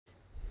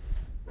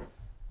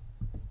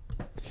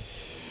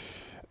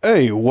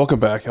Hey,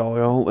 welcome back,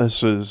 y'all.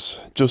 This is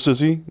Joe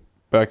Sissy,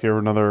 back here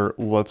with another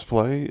Let's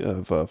Play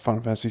of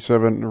Final Fantasy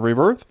VII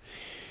Rebirth.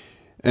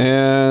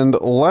 And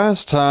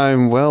last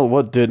time, well,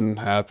 what didn't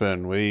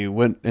happen? We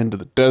went into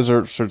the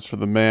desert, searched for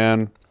the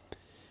man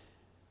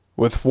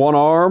with one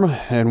arm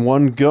and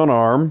one gun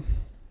arm,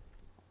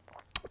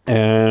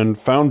 and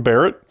found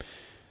Barrett.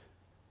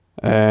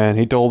 And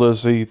he told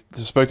us he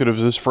suspected it was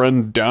his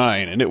friend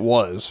dying, and it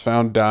was.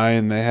 Found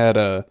dying. They had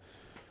a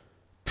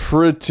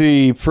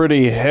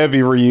pretty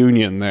heavy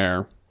reunion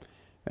there.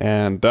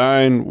 And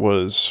Dine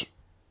was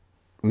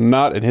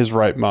not in his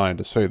right mind,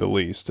 to say the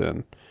least.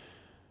 And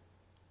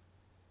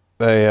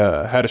they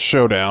had a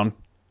showdown.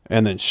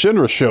 And then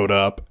Shinra showed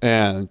up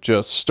and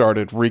just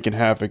started wreaking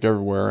havoc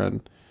everywhere.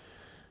 And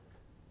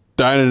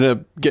Dine ended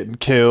up getting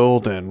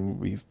killed. And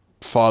we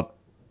fought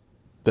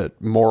that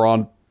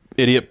moron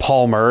idiot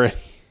Palmer.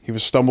 He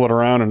was stumbling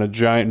around in a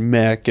giant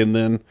mech. And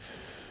then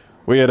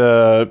we had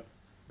a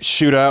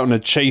shootout and a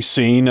chase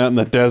scene out in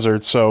the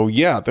desert. So,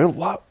 yeah, there a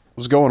lot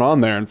was going on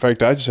there. In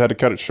fact, I just had to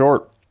cut it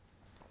short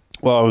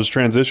while I was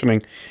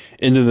transitioning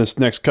into this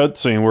next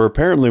cutscene where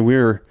apparently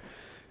we're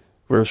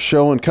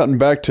cutting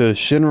back to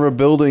Shinra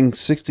Building,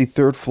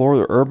 63rd floor,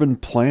 the urban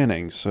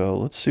planning. So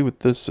let's see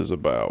what this is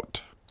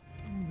about.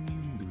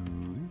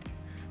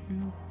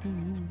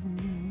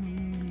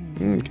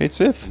 Kate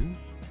Sith.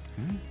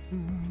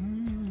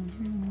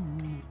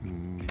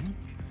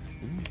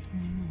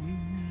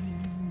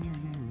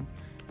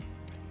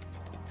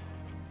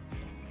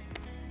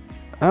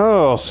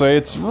 Oh, say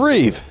it's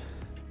Reeve.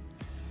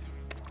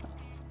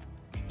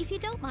 If you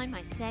don't mind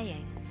my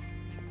saying,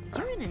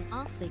 you're in an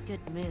awfully good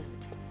mood.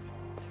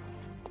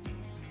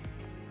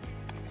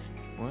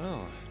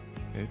 Well,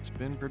 it's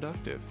been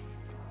productive.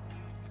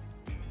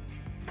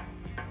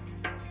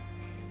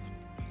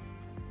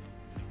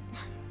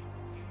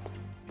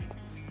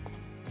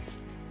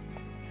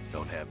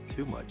 Don't have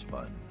too much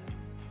fun.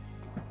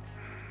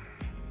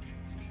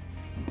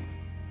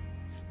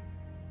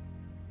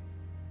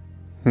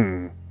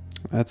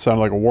 That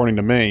sounded like a warning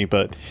to me,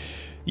 but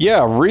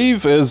yeah,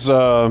 Reeve is,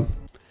 if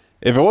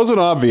it wasn't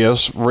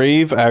obvious,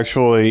 Reeve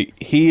actually,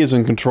 he is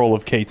in control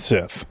of Kate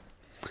Sith.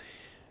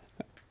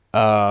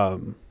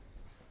 Well,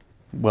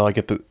 I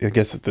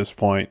guess at this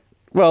point,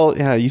 well,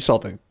 yeah, you saw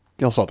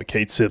the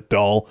Kate Sith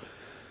doll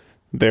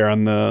there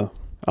on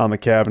the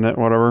cabinet,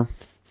 whatever,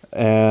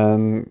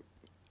 and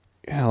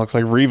yeah, it looks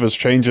like Reeve was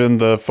changing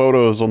the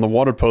photos on the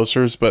wanted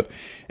posters, but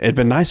it'd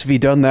been nice if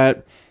he'd done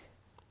that.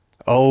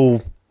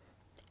 Oh,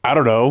 I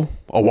don't know,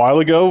 a while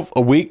ago, a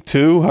week,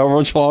 two, how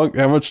much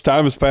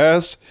time has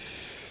passed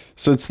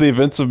since the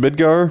events of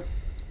Midgar?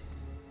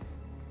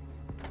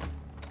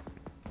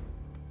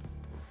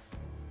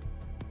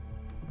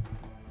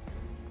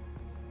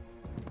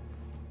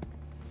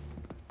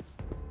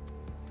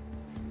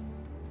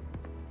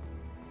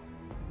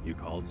 You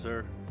called,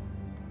 sir?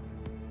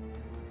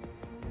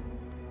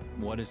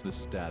 What is the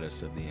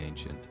status of the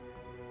Ancient?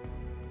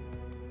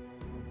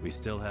 We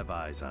still have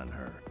eyes on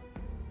her.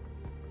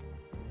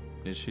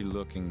 Is she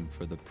looking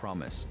for the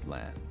Promised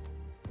Land?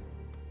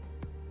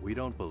 We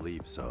don't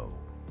believe so.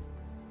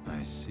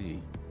 I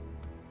see.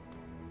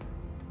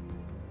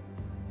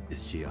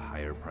 Is she a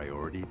higher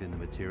priority than the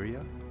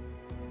materia?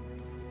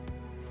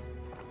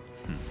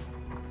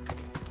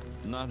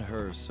 Not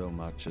her so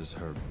much as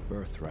her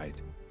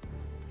birthright.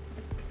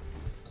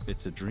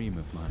 It's a dream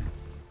of mine,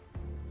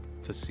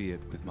 to see it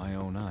with my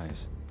own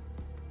eyes.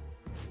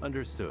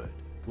 Understood.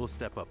 We'll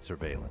step up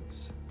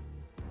surveillance.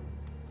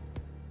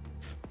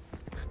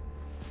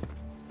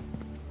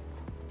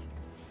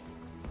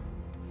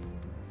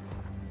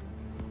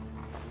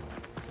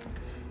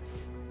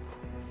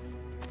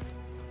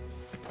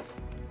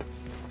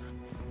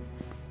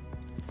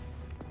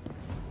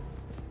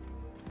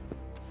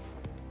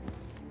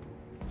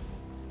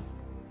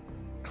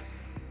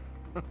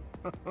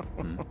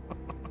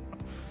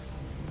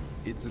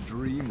 It's a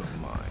dream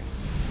of mine.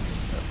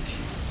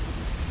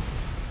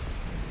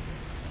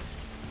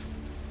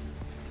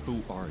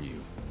 Who are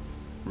you,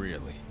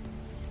 really?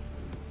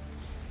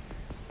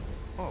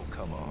 Oh,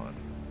 come on.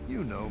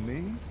 You know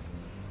me.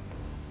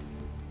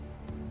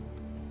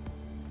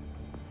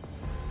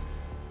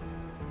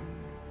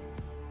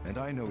 And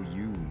I know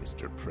you,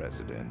 Mr.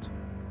 President.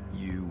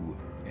 You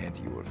and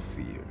your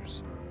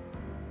fears.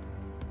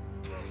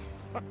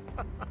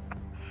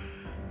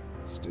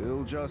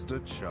 Still just a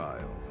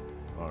child,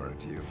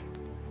 aren't you?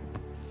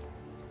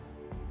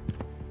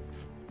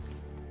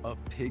 A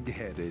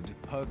pig-headed,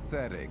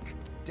 pathetic,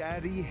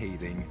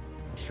 daddy-hating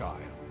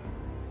child.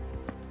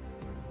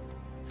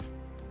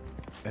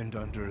 And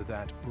under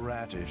that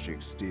bratish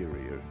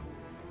exterior,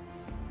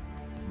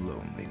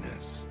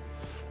 loneliness.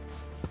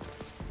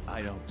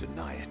 I don't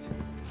deny it.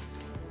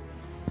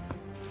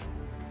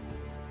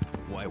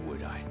 Why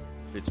would I?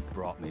 It's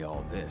brought me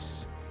all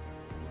this.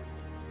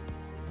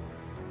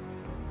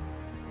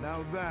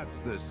 Now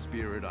that's the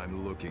spirit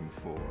I'm looking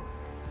for.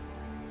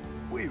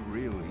 We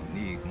really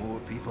need more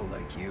people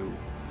like you.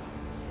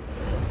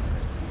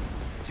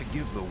 To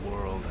give the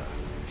world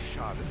a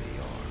shot in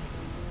the arm.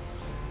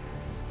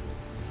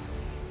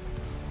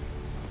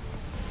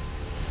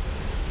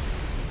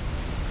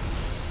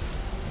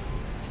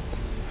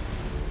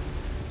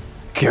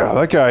 God,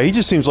 that guy, he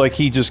just seems like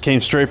he just came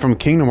straight from a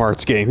Kingdom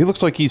Hearts game. He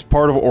looks like he's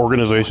part of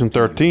Organization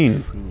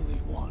 13. Truly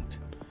want.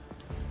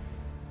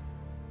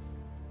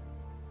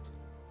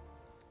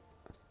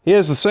 He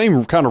has the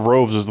same kind of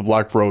robes as the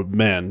Black Robed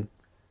Men,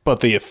 but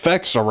the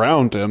effects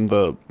around him,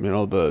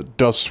 the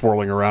dust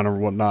swirling around him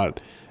and whatnot,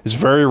 is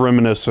very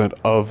reminiscent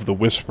of the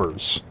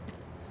Whispers.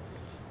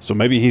 So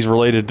maybe he's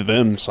related to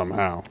them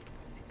somehow.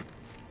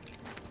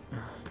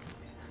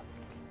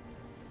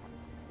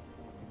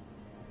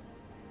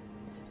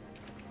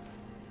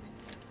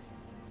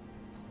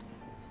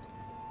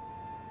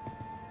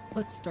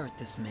 Let's start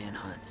this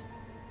manhunt.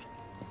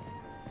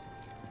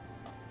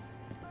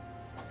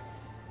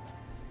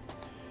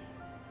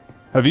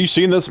 Have you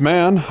seen this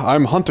man?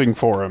 I'm hunting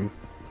for him.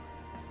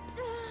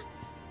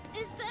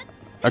 Is that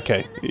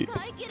Okay. thing in the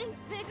sky getting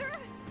bigger?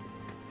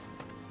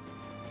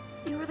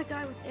 You were the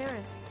guy with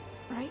Aerith,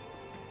 right?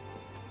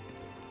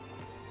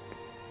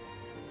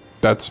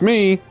 That's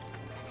me.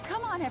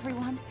 Come on,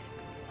 everyone.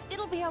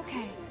 It'll be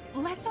okay.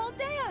 Let's all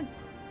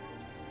dance.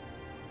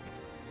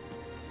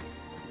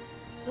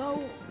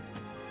 So,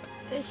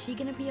 is she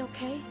gonna be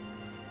okay?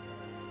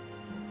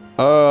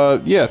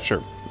 Yeah,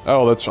 sure.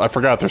 Oh, I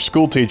forgot their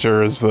school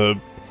teacher is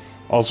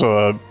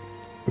also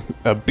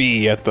a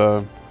bee at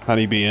the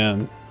Honeybee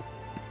Inn.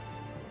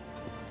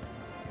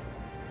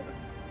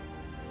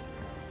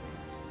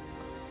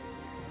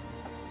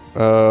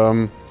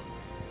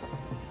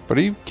 What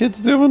are you kids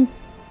doing?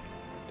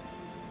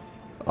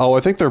 Oh,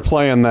 I think they're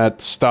playing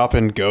that stop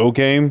and go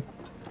game.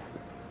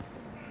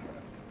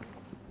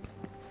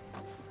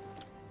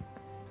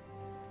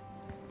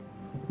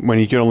 When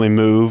you can only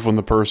move when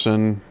the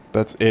person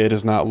that's it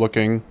is not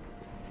looking.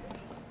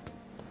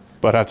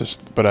 But have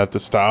to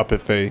stop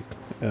if they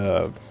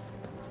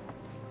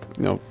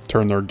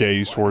turn their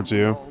gaze towards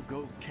you. I'll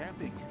go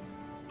camping.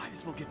 Might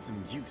as well get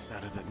some use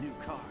out of the new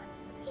car.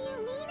 You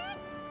mean it?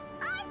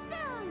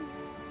 Awesome!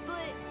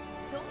 But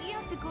don't you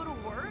have to go to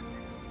work?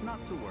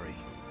 Not to worry.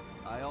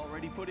 I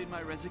already put in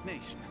my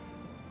resignation.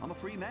 I'm a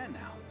free man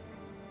now.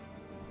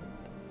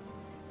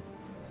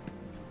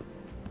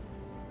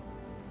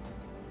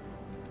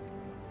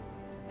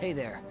 Hey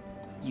there.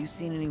 You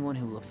seen anyone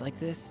who looks like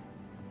this?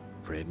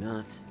 Afraid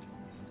not.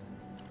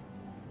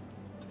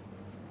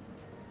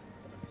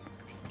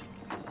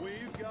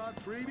 We've got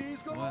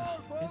freebies galore,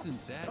 Well, folks.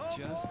 isn't that Come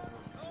just- on,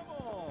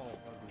 come on.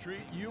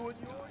 Treat you and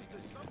yours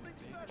to something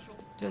special.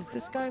 Does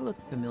this guy look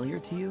familiar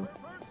to you?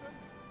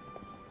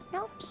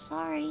 Nope,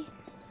 sorry.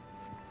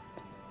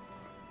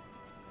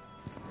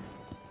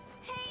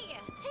 Hey,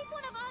 take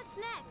one of us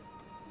next.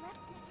 Let's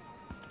make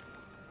it.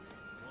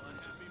 One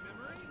happy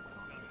memory.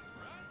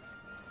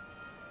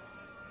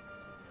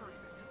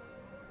 Perfect.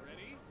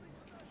 Ready?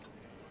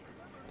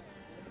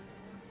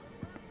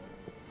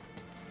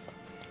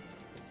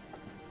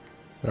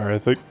 Sorry,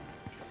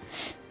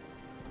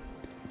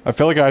 I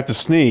feel like I have to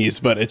sneeze,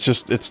 but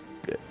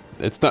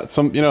it's not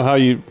some, you know how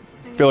you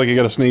feel like you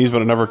gotta sneeze,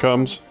 but it never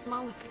comes? The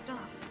smallest stuff.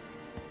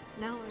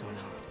 Now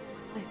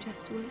I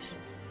just wish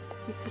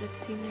we could have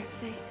seen their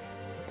face.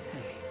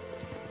 Hey,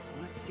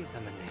 let's give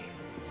them a name.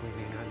 We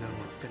may not know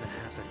what's gonna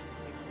happen,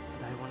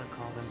 but I want to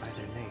call them by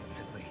their name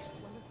at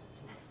least.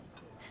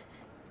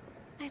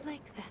 I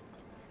like that.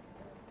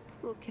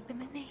 We'll give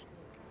them a name,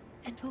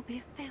 and we'll be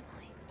a family.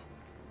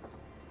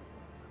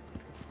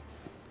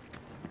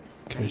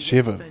 Okay, does she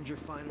have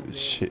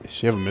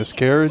she have a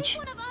miscarriage?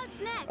 Take one of us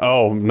next.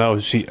 Oh no,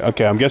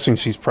 okay, I'm guessing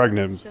she's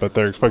pregnant, but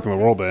they're expecting the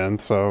world to end,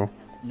 so.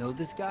 Know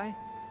this guy?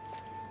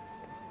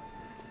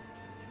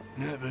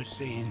 Never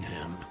seen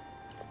him.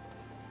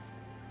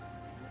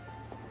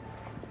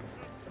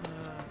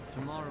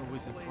 Tomorrow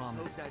is a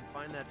promise. I'd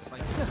find that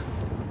spike.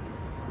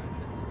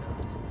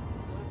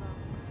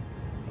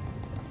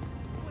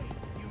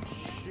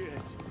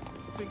 Shit.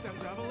 Think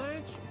that's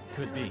Avalanche?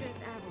 Could be.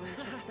 Avalanche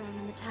is thrown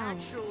in the town.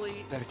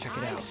 Actually, Better check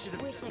it out.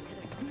 Wish I could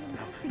have.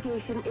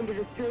 Investigation into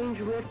the strange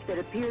rift that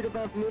appeared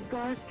above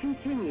Midgar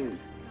continues.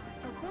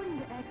 According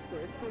to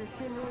experts from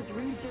Shinra's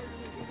research,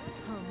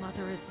 Her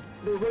mother is...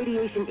 the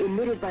radiation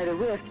emitted by the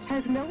rift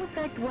has no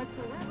effect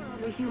whatsoever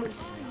on the human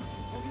body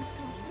and is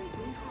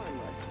completely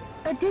harmless.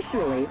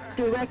 Additionally,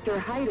 Director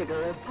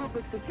Heidegger of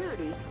Public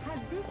Security has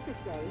this to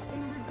say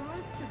in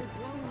regards to the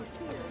growing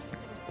fear.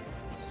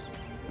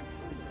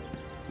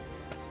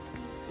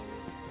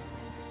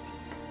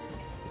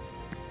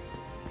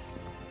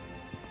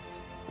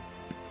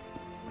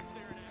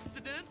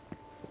 Accident?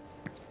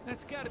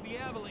 That's gotta be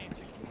Avalanche.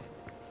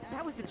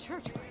 That was the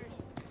church.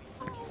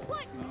 Oh,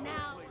 what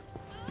now?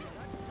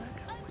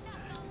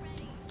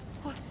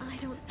 I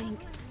don't think.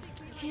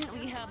 Can't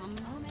we have a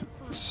moment's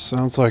worth?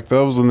 Sounds like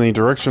that was in the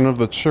direction of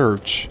the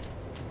church.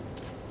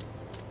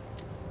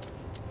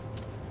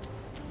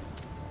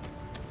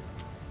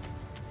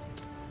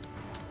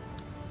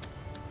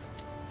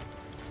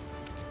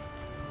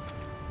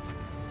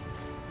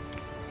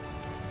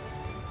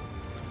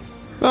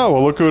 Oh,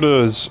 well, look who it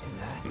is.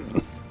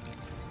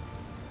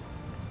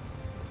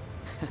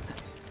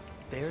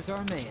 There's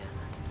our man.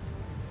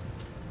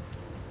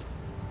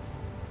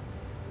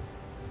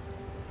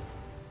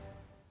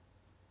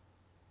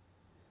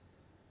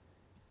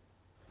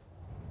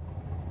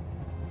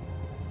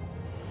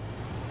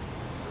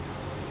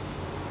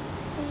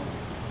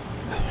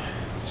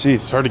 Geez,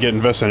 it's hard to get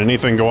invested in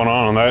anything going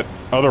on that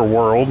other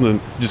world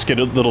and just get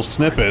little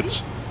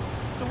snippets.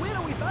 So where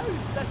are we bound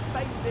this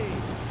fine day?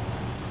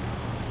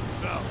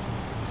 South.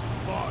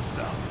 Far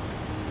south.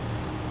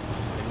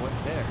 And what's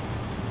there?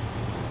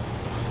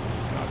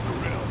 Not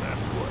Corral,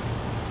 that's what.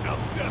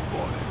 How's Death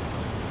on it?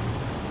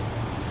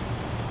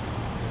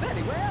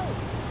 Very well.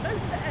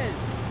 South it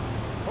is.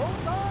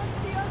 Hold on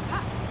to your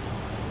hats.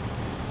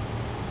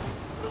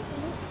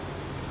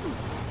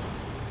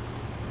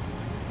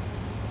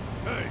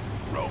 Hey,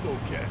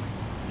 RoboCat,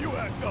 you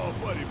act all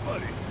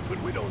buddy-buddy,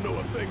 but we don't know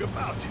a thing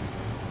about you.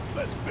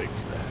 Let's fix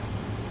that.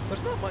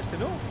 There's not much to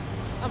know.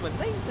 I'm a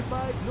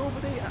 9-to-5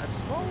 nobody at a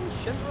small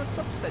Shinra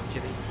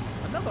subsidiary.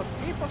 Another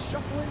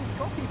paper-shuffling,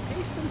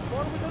 copy-pasting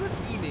forwarder of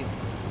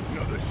emails.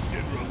 Another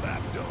Shinra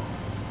lapdog.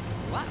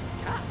 Lap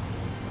cat.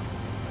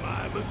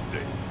 My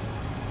mistake.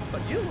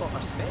 But you lot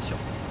are special.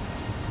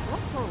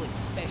 Properly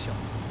special.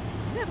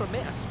 Never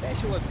met a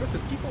special group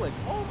of people in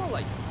all my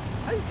life.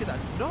 How could I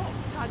not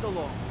tag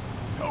along?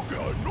 How can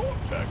I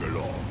not tag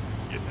along?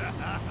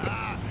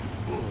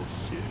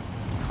 Bullshit.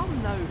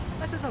 Come now,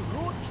 this is a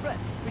road trip.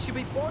 We should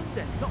be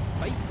bonding, not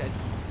fighting.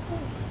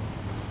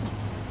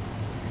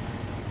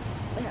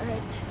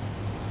 Barrett,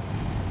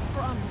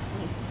 promise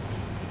me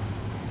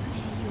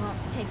you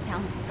won't take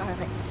down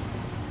Scarlet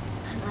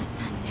unless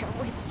I'm there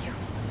with you.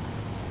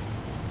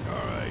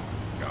 All right,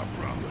 I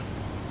promise.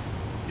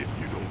 If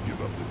you don't give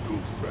up the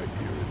ghost right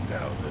here and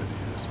now, that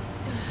is.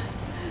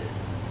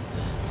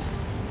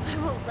 I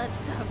won't let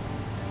some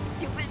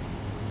stupid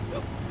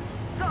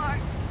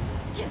guard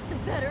get the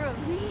better of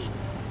me.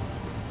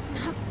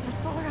 Not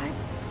before I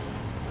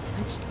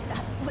punched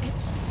that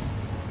witch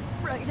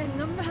right in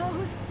the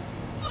mouth.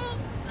 Oh,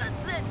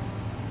 that's it.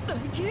 I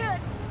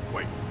can't.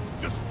 Wait,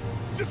 just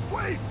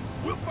wait.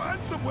 We'll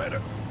find somewhere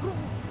to.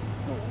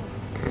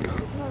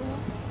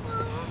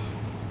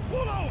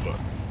 Pull over.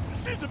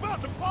 She's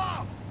about to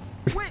pop.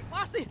 Wait,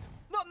 Lassie!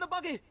 Not in the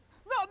buggy!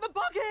 Not in the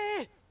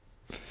buggy!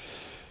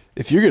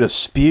 If you're gonna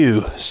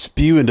spew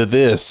into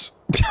this.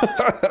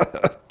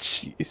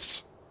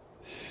 Jeez.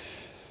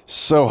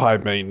 So high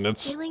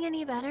maintenance. Feeling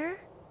any better?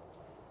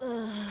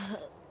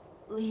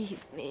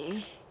 Leave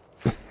me.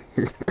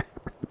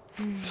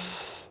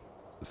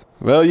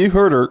 Well, you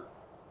heard her.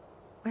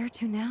 Where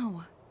to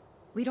now?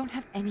 We don't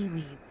have any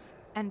leads.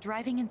 And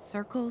driving in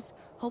circles,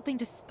 hoping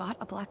to spot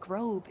a black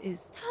robe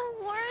is... The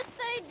worst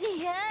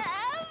idea ever!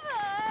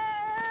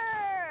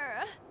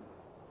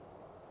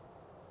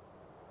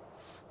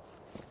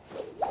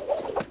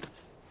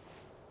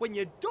 When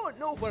you don't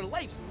know where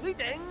life's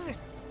leading,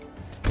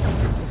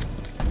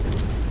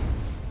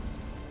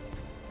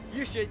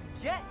 you should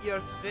get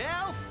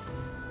yourself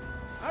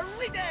a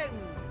reading!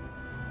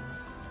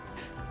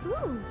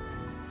 Ooh.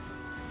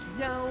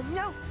 Meow,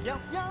 meow, meow,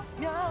 meow,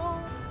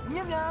 meow.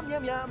 Meow, meow, meow,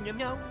 meow, meow,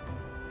 meow.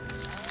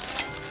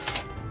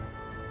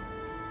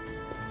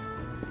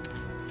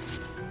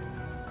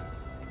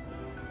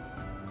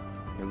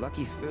 Your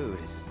lucky food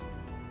is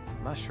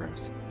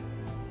mushrooms.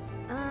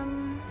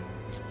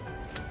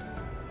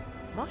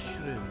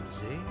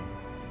 Mushrooms, eh?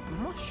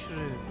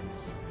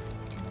 Mushrooms.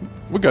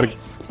 We gotta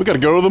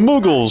go to the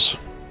Muggles.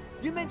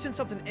 You mentioned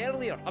something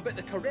earlier about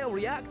the Corel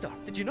reactor,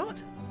 did you not?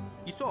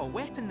 You saw a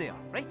weapon there,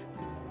 right?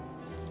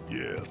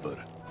 Yeah, but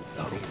I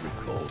don't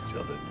recall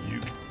telling you.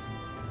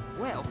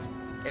 Well,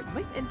 it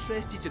might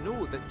interest you to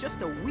know that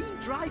just a wee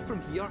drive from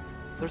here,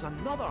 there's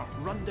another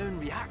rundown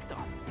reactor.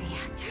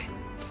 Reactor?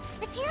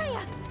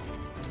 Materia!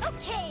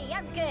 Okay,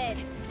 I'm good.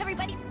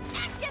 Everybody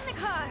back in the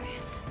car.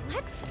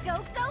 Let's go,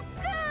 go,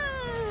 go!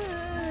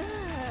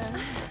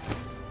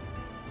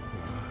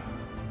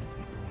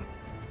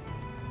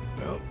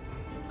 Well,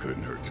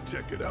 couldn't hurt to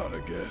check it out, I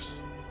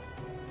guess.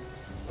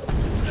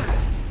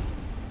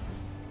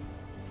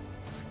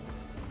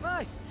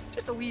 Aye,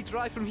 just a wee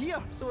drive from here,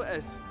 so it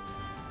is.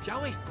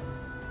 Shall we?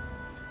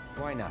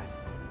 Why not?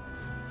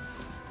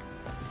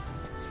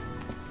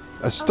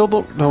 I still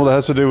don't know what that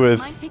has to do with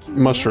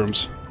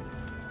mushrooms.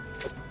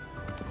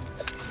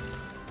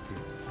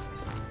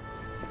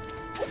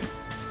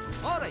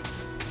 Alright,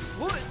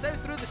 float it south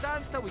through the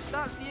sands till we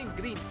start seeing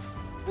green.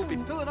 We'll be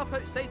pulling up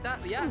outside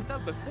that reactor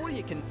before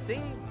you can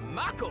say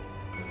Mako.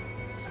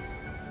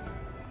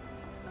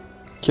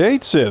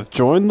 Kate Sith,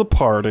 join the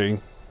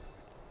party.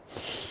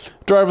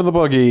 Driving the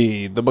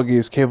buggy. The buggy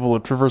is capable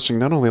of traversing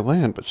not only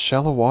land, but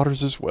shallow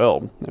waters as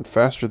well, and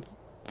faster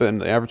than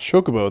the average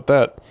chocobo at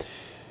that.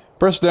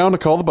 Press down to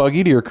call the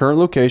buggy to your current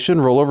location,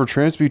 roll over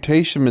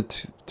transmutation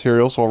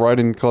materials while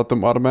riding and collect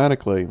them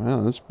automatically.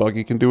 Wow, this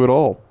buggy can do it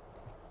all.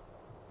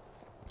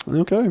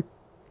 Okay.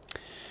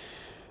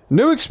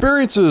 New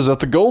experiences at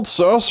the Gold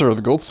Saucer.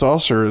 The Gold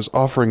Saucer is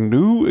offering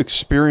new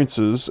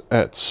experiences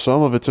at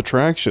some of its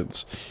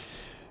attractions.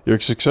 Your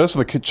success in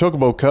the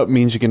Chocobo Cup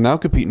means you can now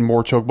compete in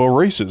more Chocobo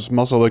races.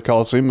 Muscle Lake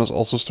Coliseum is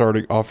also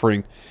starting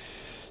offering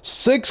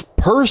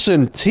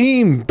 6-person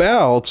team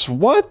bouts.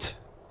 What?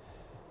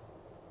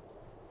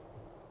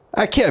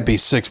 That can't be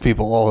 6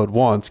 people all at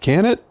once,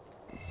 can it?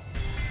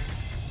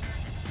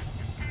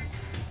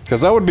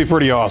 Because that would be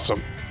pretty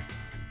awesome.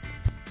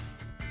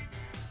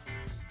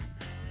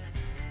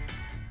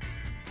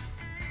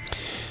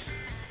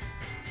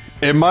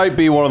 It might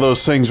be one of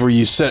those things where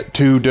you set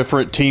 2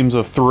 different teams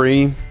of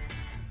 3,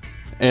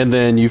 and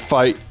then you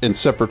fight in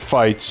separate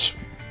fights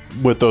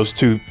with those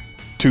two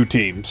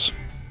teams.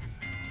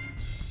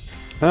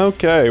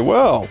 Okay,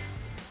 well,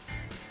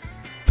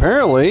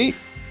 apparently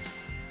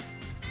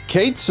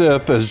Kate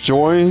Sith has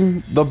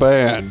joined the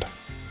band.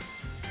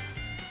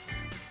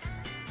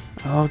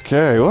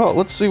 Okay, well,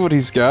 let's see what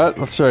he's got.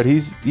 That's right,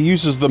 he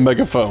uses the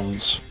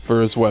megaphones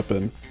for his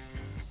weapon.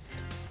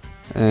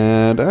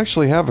 And I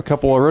actually have a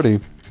couple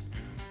already.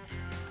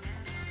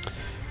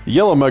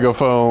 Yellow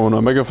megaphone,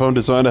 a megaphone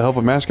designed to help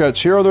a mascot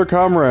cheer on their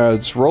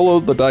comrades. Roll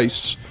the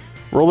dice.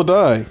 Roll the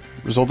die.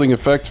 Resulting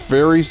effect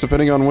varies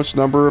depending on which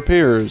number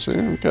appears.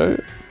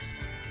 Okay.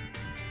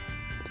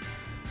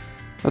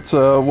 That's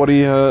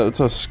it's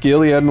a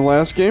skill he had in the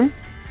last game.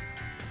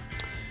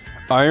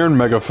 Iron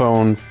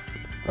megaphone,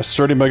 a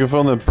sturdy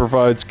megaphone that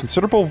provides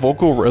considerable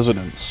vocal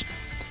resonance.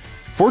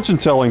 Fortune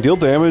telling, deal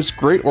damage,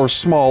 great or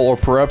small, or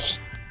perhaps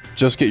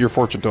just get your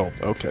fortune told.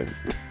 Okay.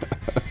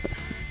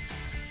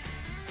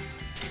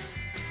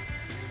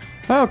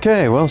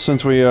 Okay, well,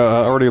 since we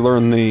already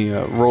learned the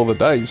roll the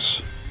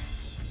dice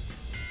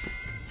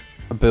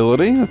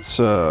ability, let's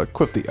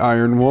equip the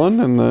iron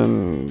one and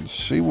then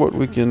see what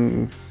we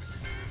can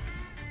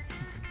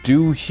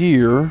do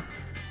here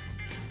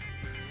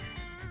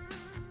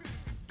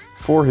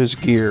for his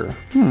gear.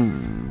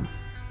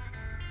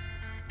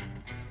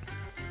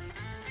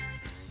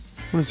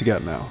 What has he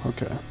got now?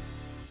 Okay.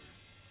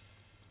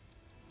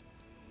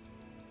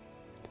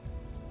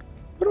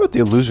 What about the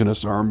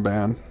illusionist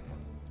armband?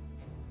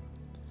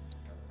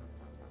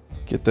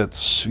 Get that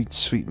sweet,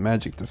 sweet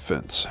magic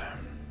defense.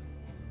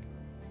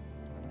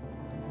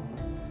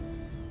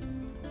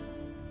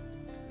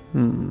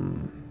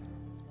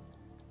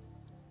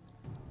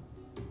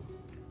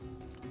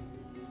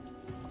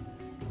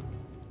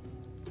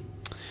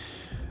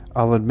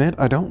 I'll admit,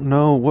 I don't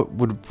know what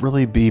would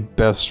really be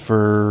best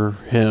for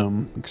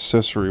him,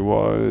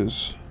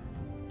 accessory-wise.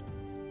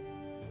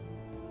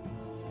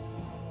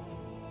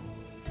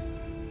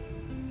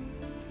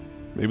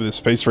 Maybe the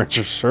Space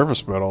Ranger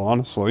service medal,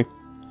 honestly.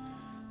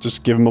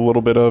 Just give him a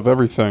little bit of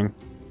everything.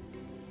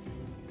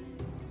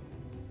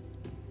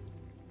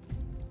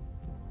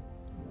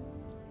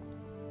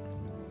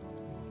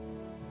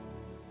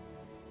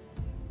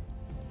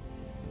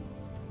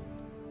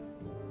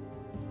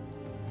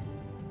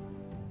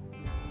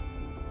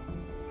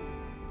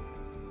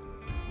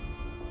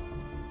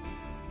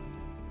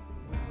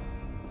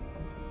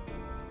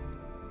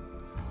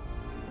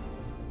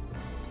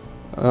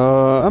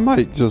 I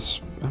might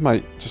just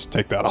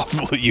take that off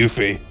of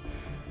Yuffie.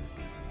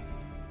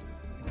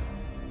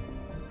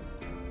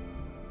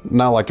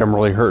 Not like I'm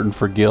really hurting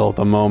for Gil at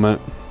the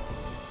moment.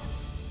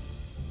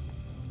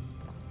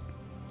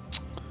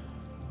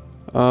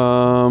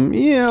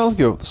 Yeah, I'll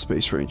go with the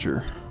Space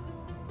Ranger.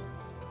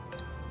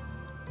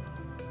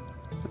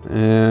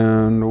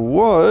 And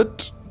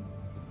what?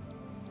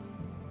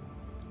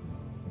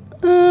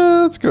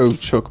 Let's go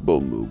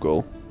Chocobo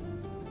Moogle.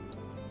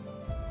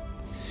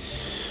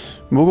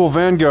 Moogle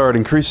Vanguard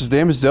increases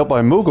damage dealt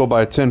by Moogle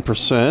by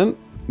 10%.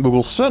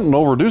 Moogle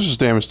Sentinel reduces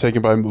damage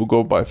taken by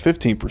Moogle by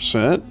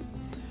 15%.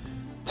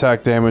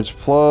 Attack damage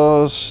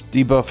plus,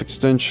 debuff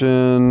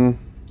extension.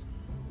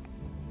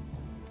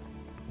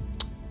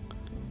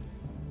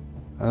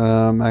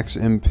 Max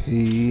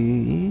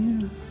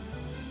MP.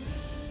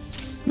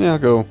 Yeah, I'll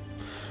go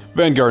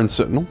Vanguard and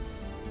Sentinel.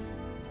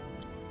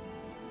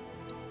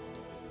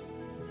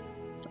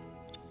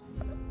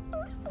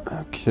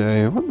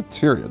 Okay, what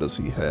materia does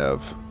he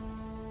have?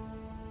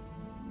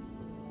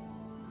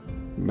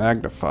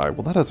 Magnify.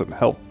 Well, that doesn't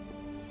help.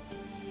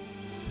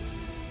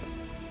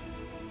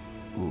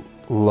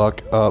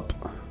 Luck up.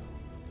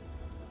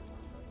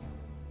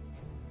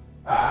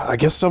 I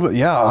guess some.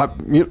 Yeah,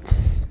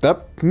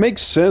 that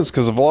makes sense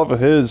because of a lot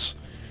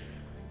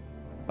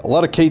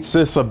of Kate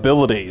Sith's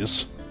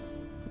abilities,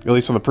 at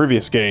least in the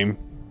previous game,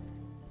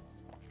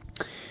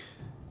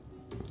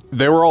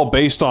 they were all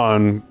based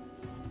on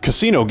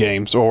casino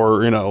games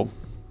or,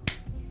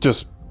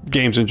 just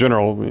games in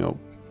general,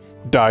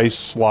 dice,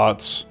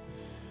 slots,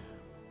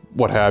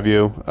 what have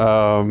you.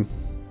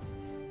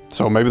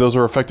 So maybe those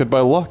are affected by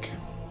luck.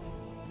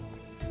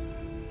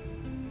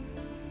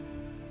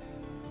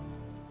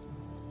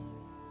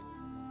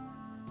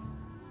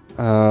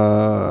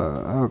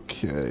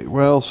 Okay,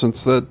 well,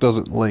 since that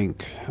doesn't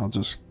link, I'll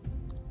just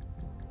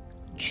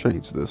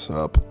change this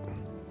up.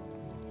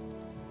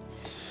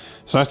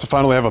 It's nice to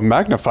finally have a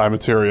Magnify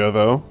materia,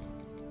 though.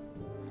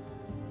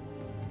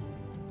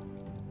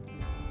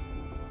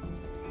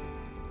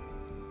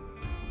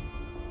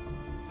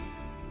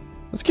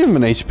 Let's give him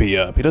an HP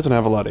up. He doesn't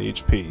have a lot of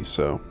HP,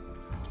 so...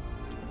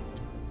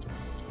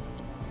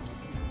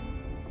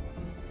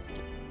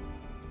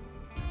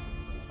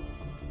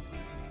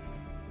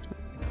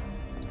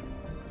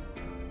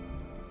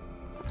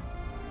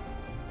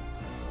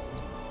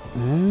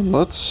 And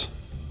let's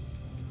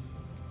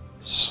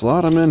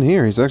slot him in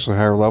here. He's actually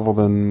higher level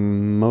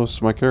than most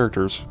of my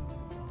characters.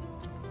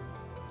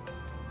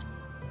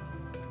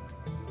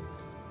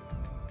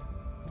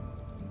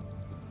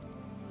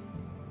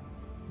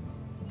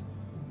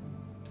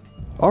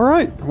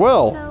 right,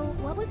 well. So,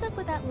 what was up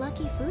with that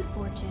lucky food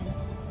fortune?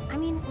 I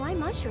mean, why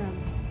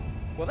mushrooms?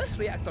 Well, this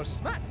reactor's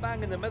smack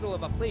bang in the middle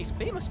of a place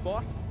famous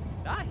for,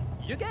 aye,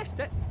 you guessed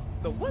it,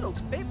 the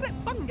world's favorite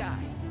fungi.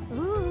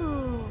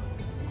 Ooh.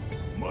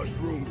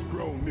 Mushrooms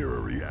grown near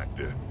a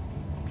reactor.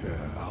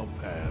 Yeah, I'll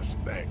pass,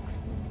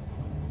 thanks.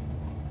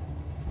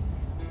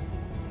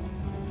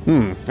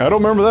 I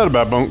don't remember that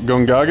about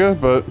Gongaga,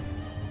 but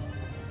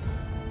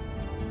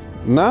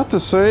not to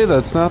say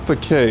that's not the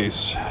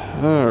case.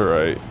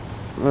 Alright,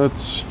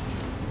 let's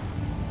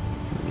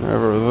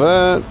cover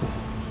that.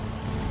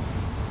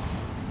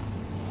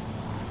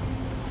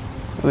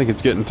 I think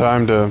it's getting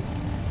time to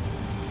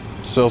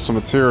sell some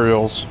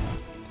materials.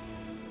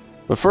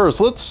 But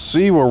first, let's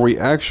see where we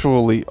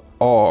actually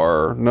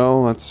are.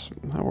 No, that's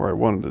not where I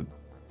wanted to...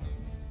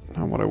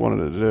 Not what I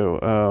wanted to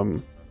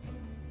do.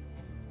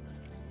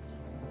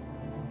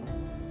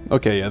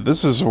 Okay, yeah,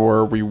 this is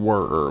where we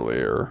were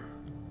earlier.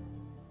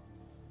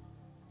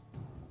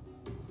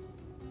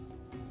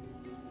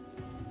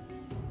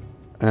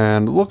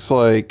 And it looks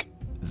like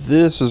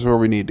this is where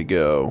we need to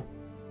go.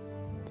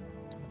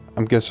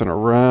 I'm guessing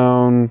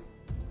around...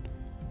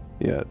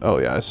 Yeah, oh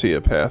yeah, I see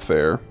a path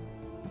there.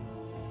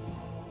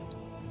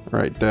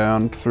 Right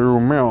down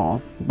through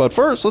Mill. But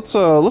first, let's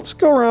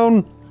go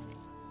around...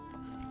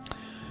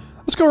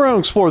 Let's go around and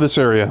explore this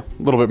area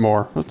a little bit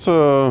more. Let's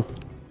go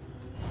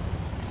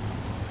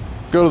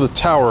to the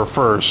tower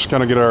first,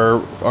 kind of get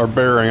our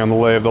bearing on the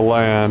lay of the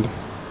land.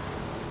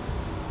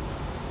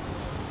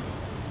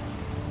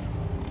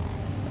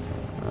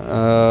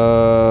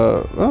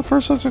 Well,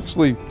 first let's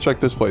actually check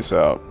this place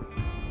out.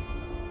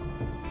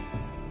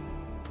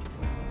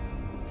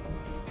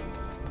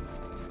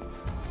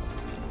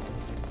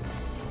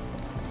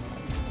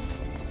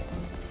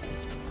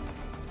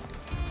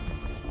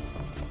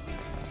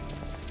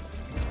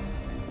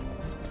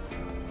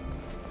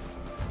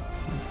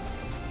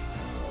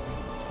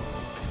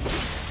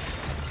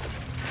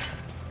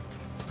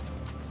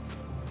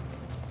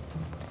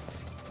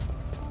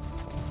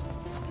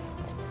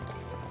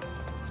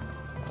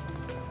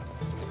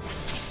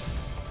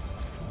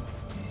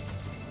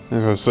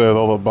 As I said,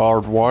 all the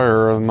barbed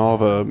wire and all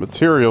the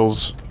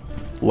materials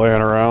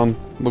laying around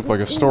look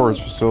like a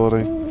storage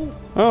facility.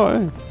 Oh,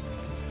 hey.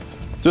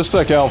 Just a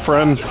sec, Al,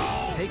 friend.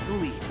 Take the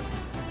lead.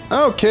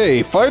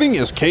 Okay, fighting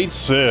is Kate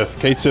Sith.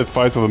 Kate Sith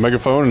fights with a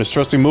megaphone and his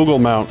trusty Moogle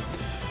mount.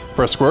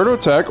 Press square to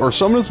attack or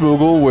summon his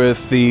Moogle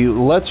with the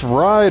Let's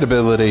Ride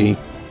ability.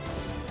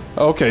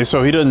 Okay,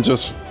 so he doesn't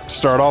just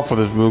start off with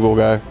his Moogle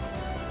guy.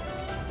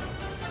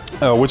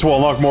 Which will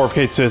unlock more of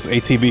Kate Sith's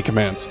ATB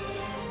commands.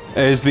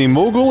 As the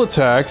Moogle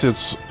attacks,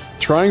 its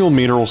triangle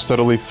meter will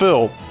steadily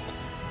fill.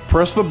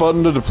 Press the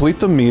button to deplete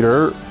the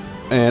meter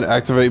and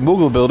activate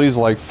Moogle abilities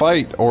like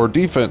Fight or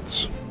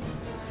Defense.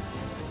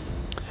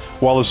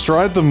 While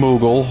astride the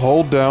Moogle,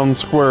 hold down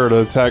square to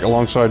attack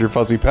alongside your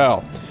fuzzy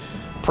pal.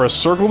 Press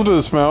circle to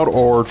dismount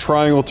or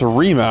triangle to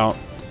remount.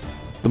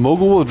 The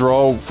Moogle will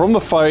withdraw from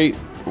the fight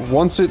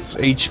once its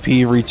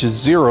HP reaches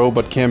 0,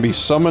 but can be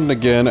summoned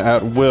again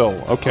at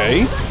will.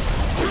 Okay.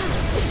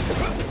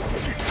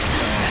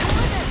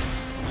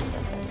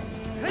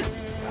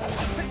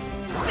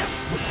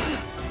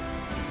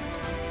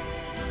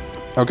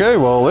 Okay,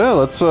 well, yeah,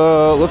 let's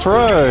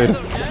ride.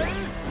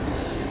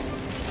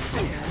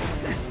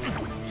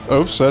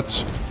 Oops,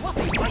 that's...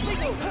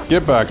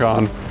 Get back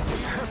on.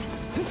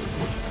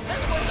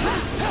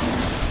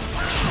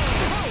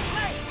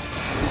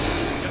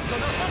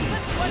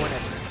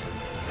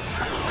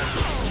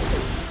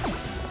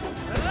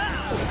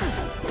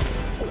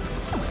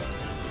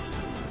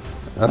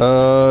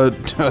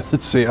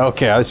 Let's see.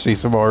 Okay, I see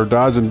some more.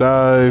 Dodge and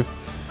dive.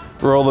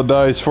 Roll the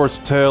dice, force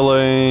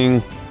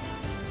tailing.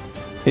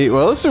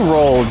 Well, let's do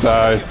roll and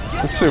die.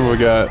 Let's see what we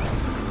got.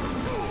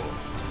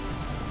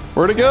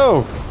 Where'd it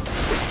go?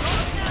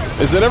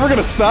 Is it ever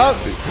gonna stop?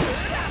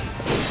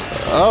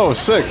 Oh,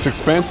 6.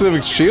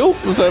 Expansive shield?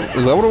 Is that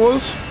what it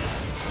was?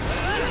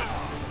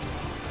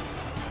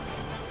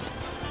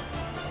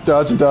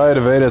 Dodge and die,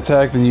 evade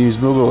attack, then use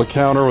Moogle to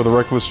counter with a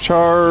reckless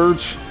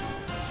charge.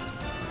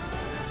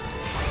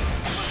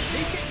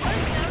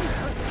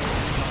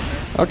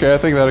 Okay, I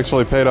think that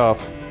actually paid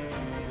off.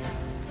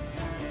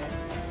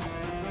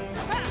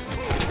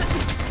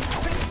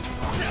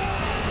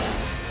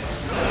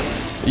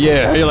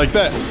 Yeah, how you like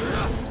that?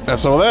 Have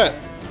some of that.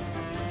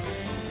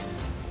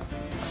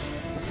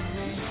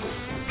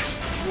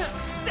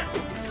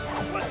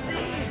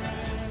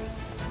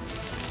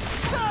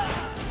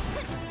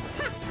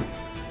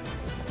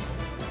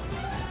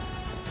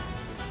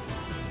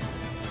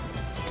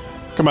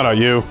 Come on out,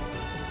 you.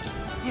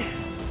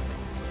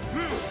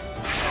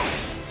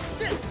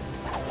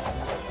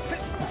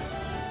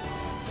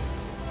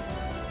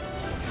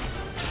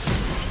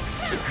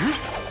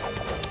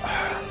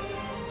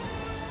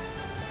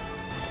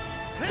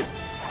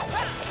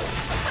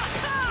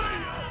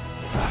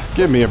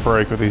 Give me a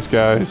break with these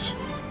guys.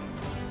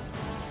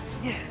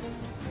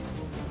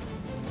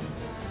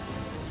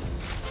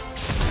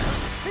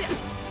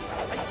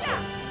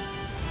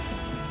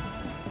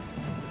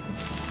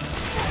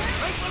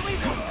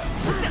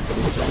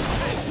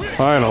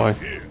 Finally.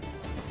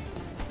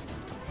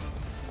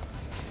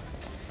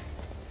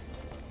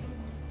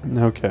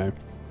 Okay.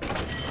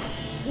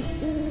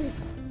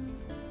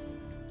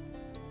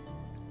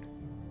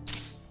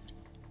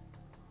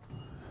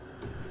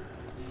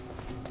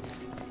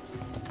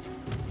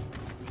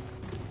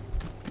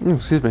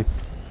 Excuse me.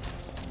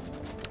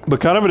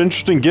 But kind of an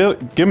interesting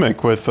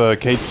gimmick with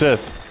Kate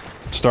Sith.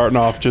 Starting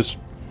off just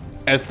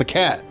as the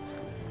cat.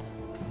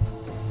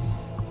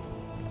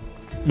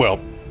 Well,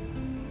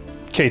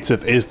 Kate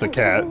Sith is the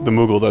cat. The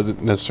Moogle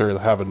doesn't necessarily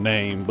have a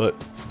name, but...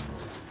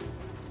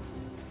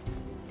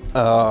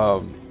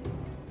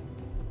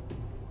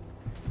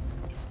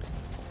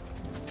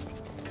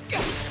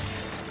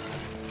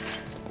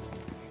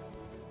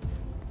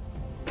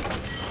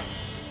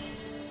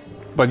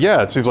 But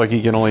yeah, it seems like he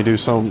can only do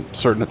some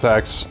certain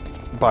attacks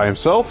by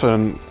himself,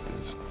 and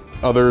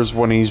others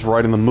when he's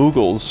riding the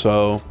Moogles,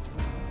 so...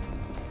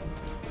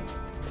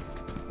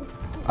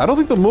 I don't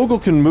think the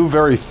Moogle can move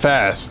very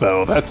fast,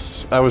 though.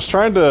 I was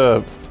trying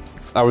to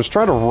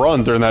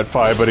run during that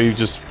fight, but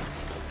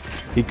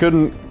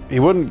he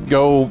wouldn't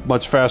go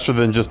much faster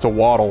than just a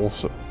waddle,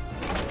 so...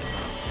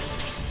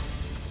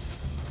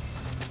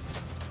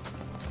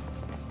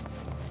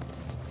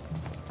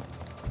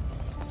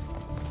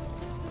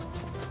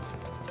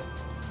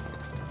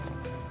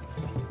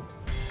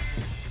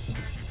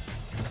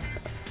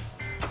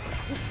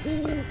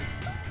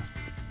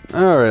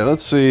 Alright,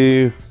 let's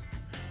see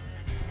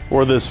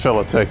where this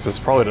fella takes us.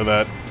 Probably to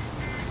that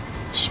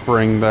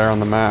spring there on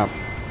the map.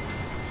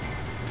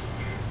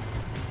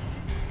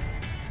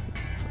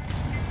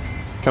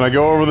 Can I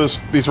go over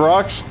these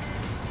rocks?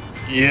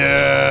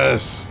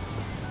 Yes!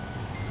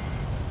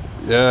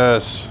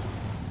 Yes!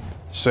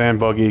 Sand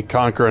buggy,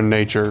 conquering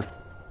nature.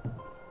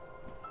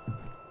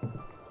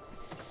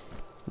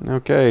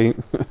 Okay.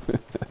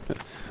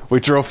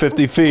 We drove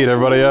 50 feet,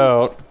 everybody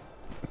out.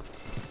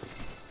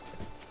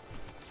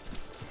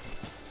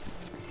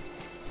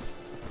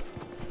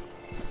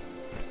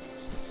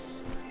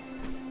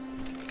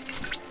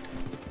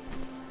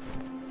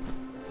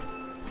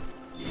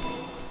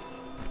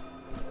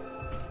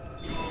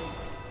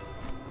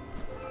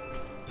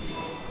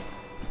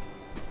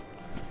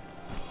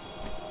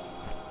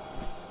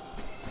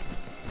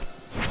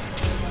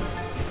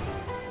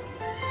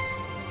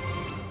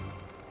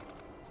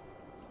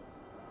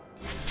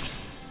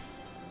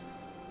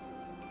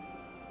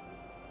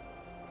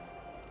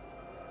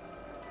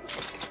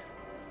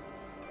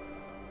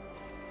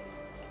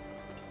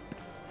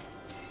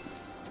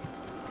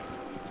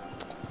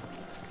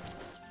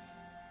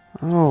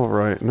 All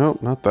right,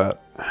 nope, not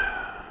that.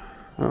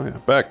 Oh yeah,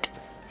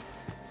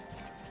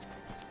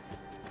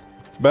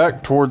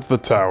 back towards the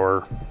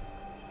tower.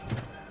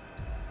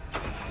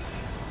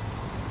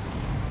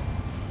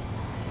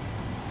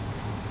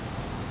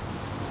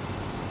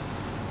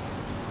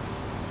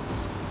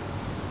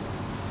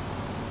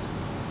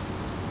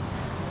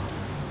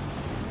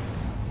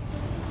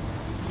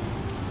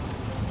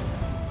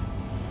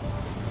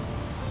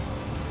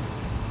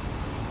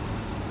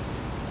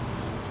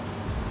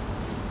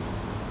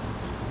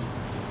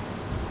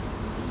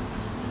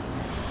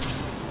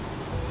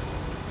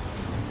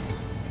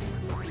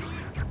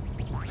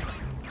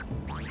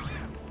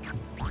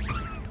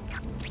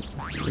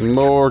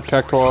 More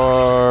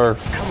Cactuar.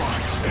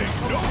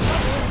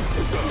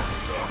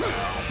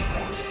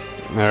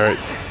 Alright,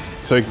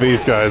 take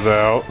these guys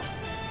out.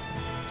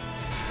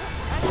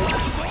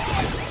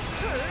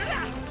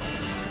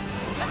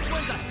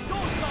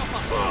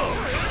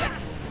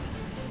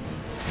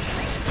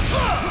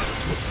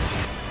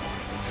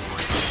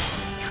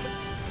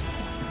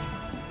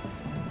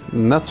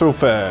 Not so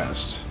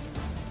fast.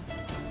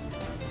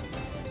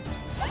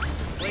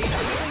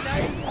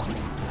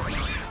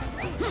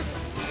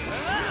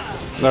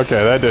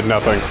 Okay, that did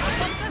nothing.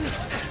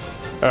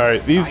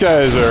 Alright, these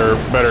guys are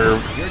better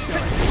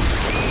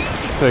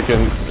taking...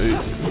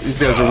 These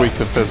guys are weak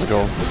to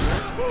physical.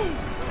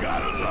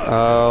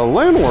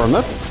 Landworm,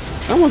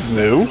 that one's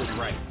new.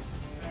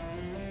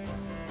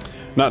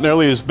 Not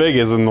nearly as big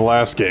as in the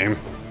last game.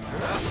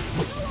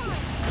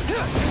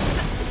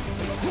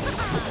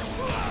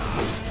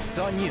 It's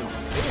on you.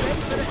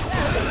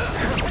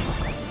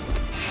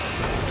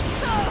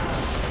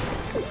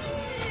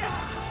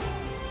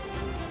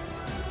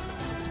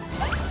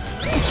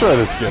 Let's try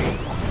this again.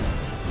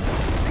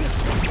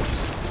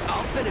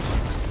 I'll finish it.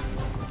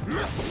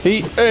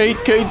 He ate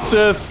Kate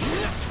Sith.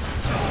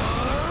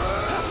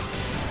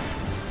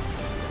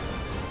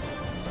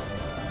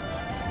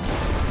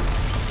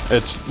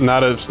 It's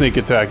not a sneak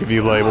attack if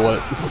you label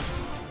it.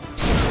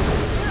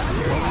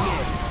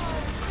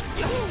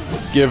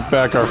 Give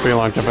back our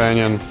feline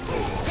companion. You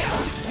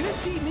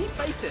see me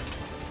fighting.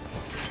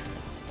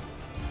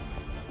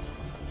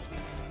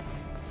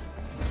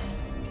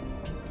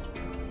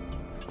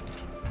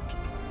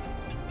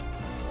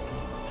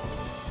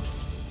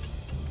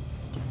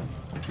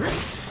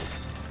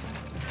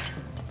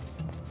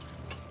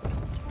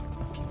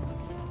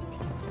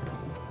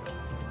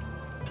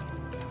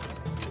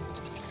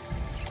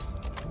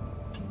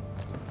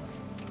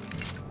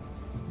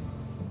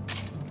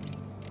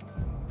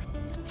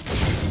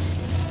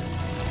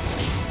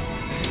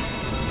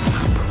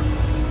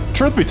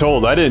 truth be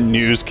told, I didn't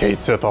use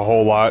Kate Sith a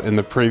whole lot in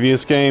the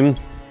previous game.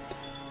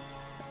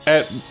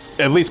 At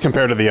least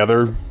compared to the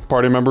other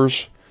party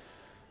members.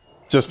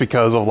 Just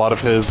because a lot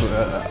of his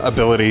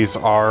abilities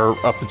are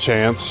up to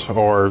chance,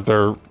 or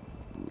they're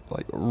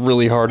like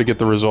really hard to get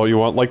the result you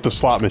want, like the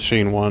slot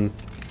machine one.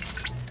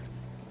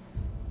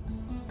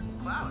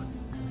 Cloud,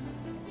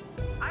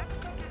 I'm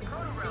detecting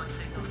proto-relic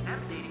signals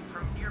emanating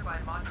from nearby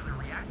modular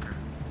reactor.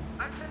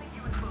 I'm sending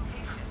you its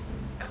location.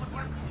 It would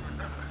work.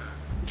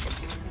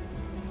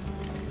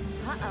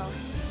 Uh-oh.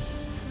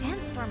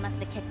 Sandstorm must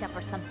have kicked up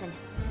or something.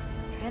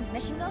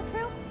 Transmission go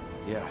through?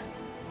 Yeah.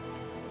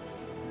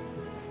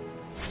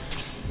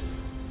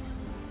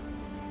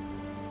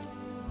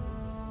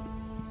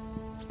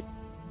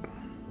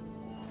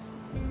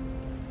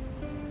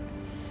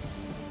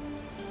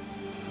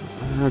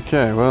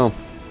 Okay, well,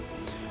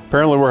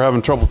 apparently we're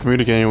having trouble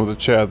communicating with the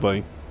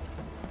Chadley.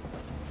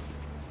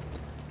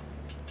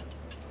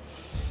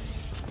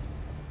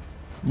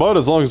 But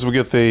as long as we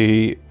get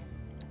the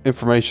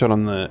information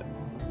on the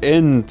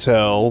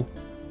intel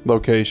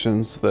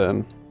locations,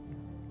 then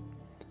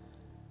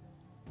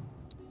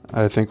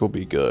I think we'll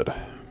be good.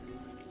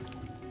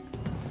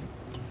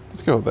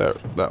 Let's go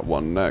with that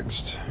one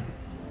next.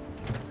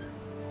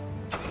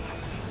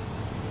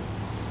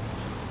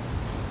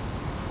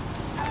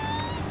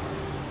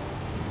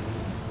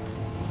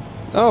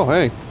 Oh,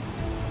 hey.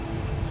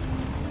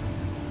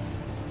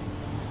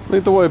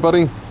 Lead the way,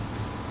 buddy.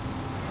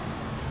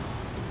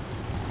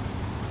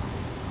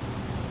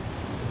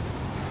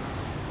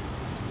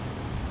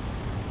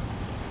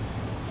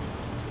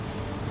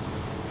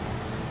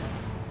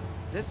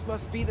 This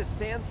must be the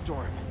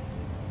sandstorm.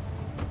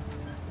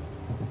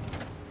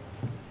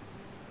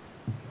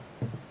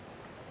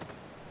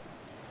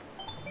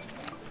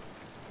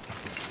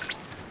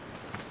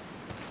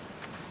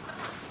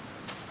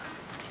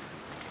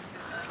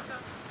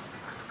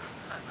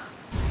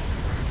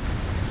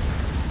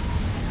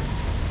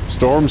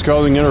 Storm's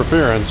causing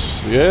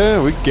interference.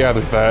 Yeah, we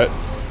gathered that.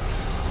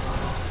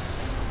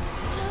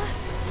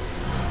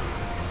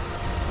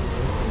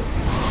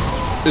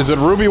 Is it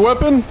Ruby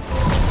Weapon?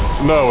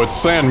 No, it's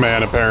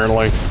Sandman,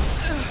 apparently.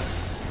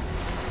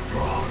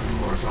 Drawn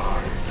was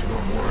I to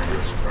the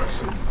warrior's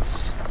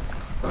presence,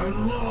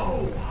 and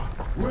lo,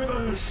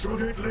 whither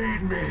should it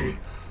lead me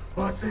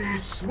but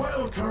these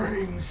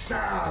sweltering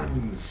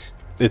sands?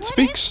 It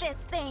speaks. What is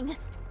this thing?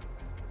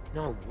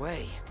 No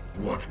way.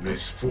 What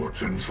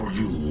misfortune for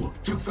you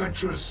to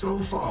venture so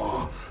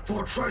far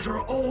for treasure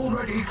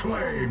already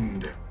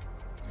claimed.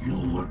 You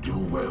would do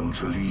well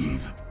to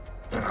leave,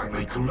 that I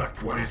may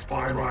collect what is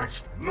by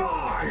rights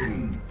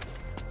mine!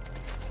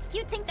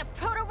 You think the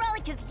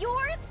proto-relic is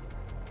yours?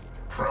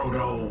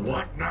 Proto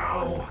what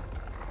now?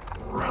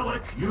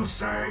 Relic, you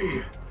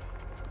say?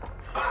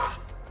 Ha!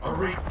 A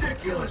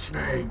ridiculous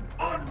name,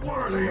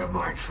 unworthy of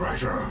my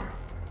treasure!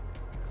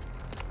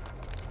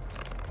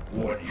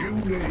 What you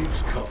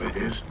knaves covet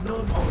is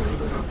none other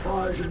than a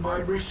prize in my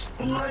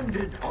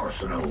resplendent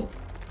arsenal.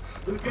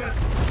 The get...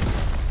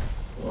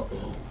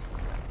 Uh-oh.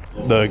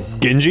 The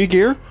Genji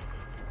gear?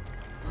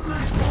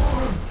 There's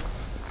more!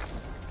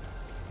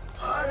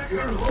 I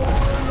can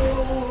hold no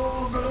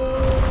longer!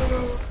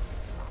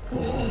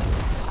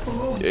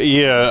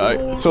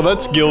 Yeah, so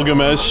that's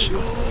Gilgamesh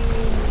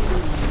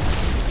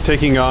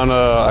taking on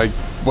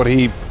what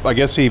I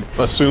guess he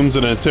assumes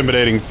an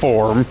intimidating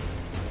form.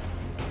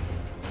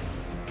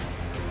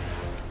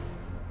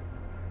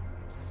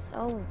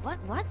 So what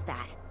was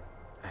that?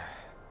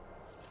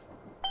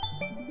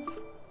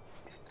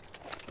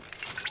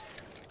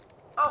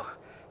 Oh,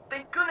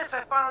 thank goodness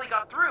I finally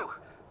got through.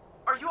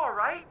 Are you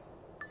alright?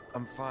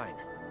 I'm fine.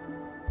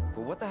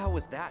 But what the hell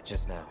was that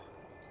just now?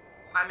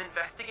 I'm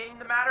investigating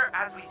the matter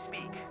as we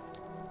speak.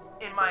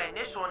 In my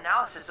initial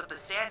analysis of the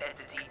sand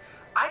entity,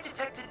 I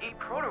detected a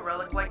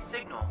proto-relic-like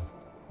signal.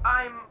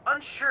 I'm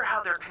unsure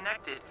how they're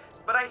connected,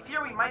 but I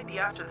fear we might be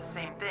after the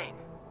same thing.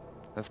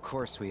 Of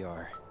course we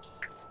are.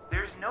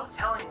 There's no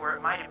telling where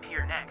it might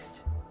appear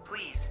next.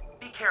 Please,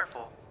 be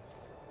careful.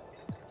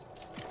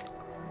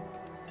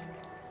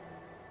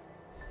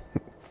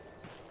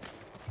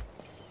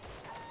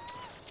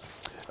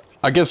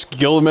 I guess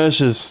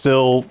Gilgamesh is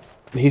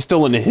he's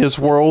still in his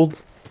world,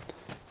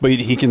 but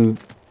he can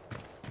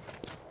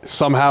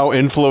somehow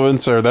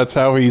influence, or that's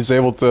how he's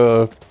able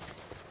to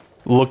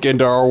look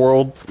into our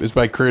world, is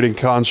by creating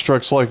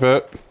constructs like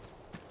that.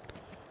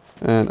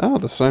 And, oh,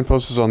 the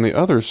signpost is on the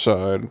other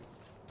side.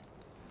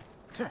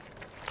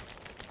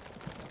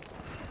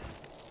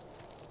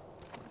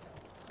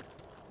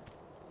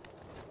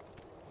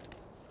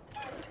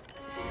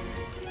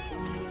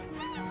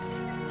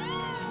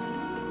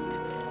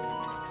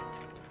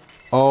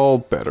 All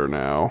better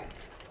now.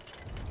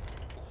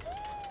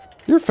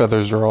 Your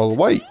feathers are all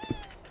white.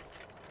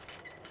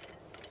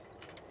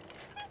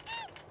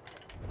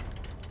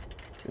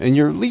 And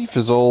your leaf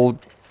is all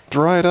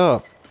dried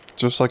up,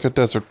 just like a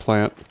desert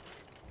plant.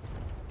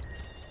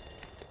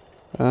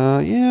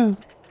 Yeah.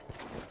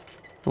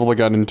 Well, I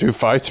got in 2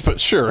 fights, but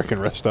sure, I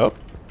can rest up.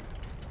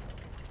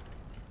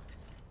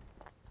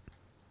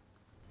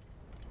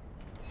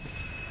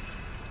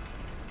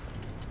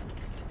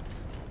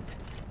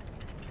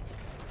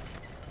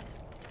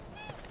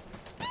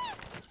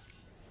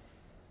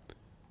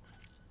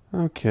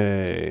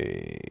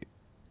 Okay.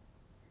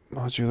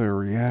 Modular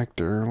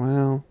reactor,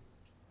 well...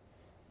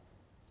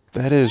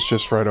 That is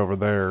just right over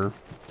there.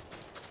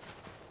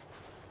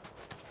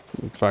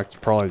 In fact, it's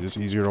probably just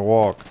easier to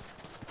walk.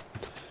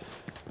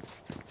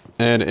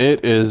 And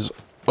it is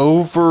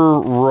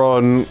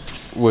overrun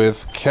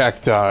with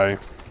cacti.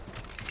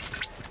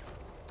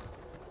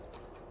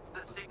 The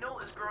signal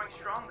is growing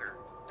stronger.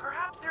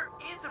 Perhaps there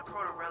is a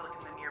proto-relic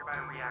in the nearby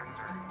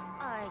reactor.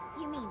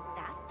 You mean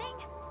that thing?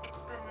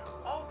 It's been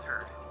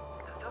altered,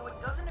 though it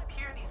doesn't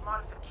appear these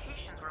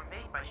modifications were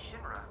made by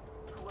Shinra.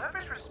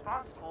 Whoever's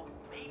responsible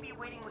may be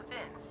waiting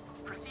within.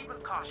 Proceed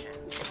with caution.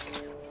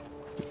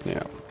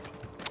 Yeah.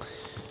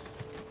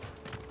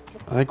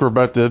 I think we're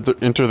about to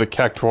enter the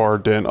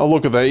Cactuar den. Oh,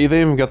 look at that.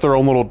 They even got their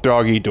own little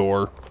doggy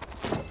door.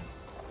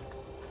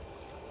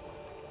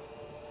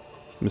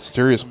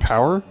 Mysterious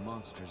power?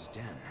 Monster's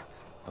den.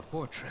 A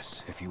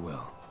fortress, if you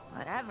will.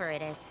 Whatever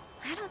it is,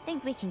 I don't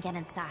think we can get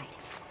inside.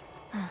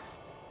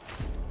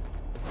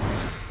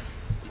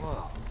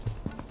 Whoa.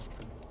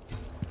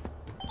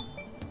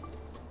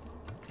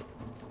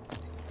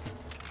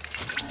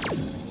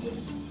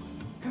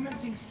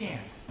 Commencing scan.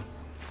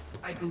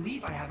 I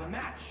believe I have a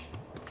match.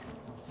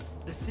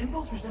 The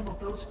symbols resemble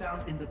those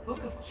found in the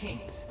Book of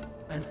Kings,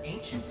 an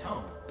ancient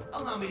tome.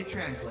 Allow me to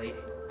translate.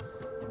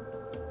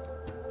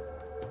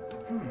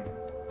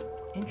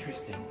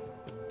 Interesting.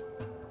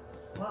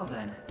 Well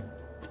then,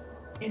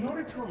 in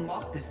order to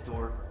unlock this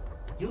door,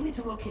 you'll need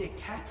to locate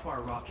a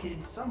Cactuar rock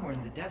hidden somewhere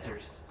in the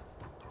desert.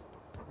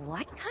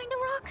 What kind of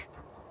rock?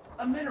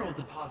 A mineral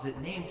deposit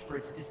named for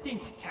its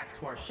distinct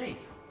Cactuar shape.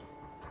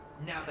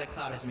 Now that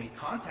Cloud has made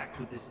contact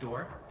with this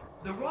door,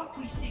 the rock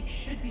we seek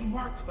should be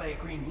marked by a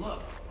green glow.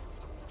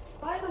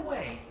 By the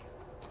way,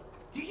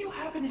 do you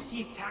happen to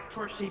see a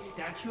Cactuar-shaped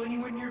statue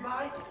anywhere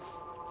nearby?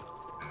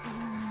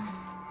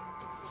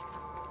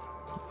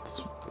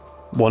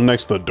 One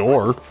next to the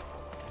door.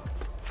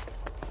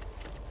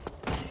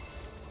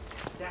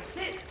 That's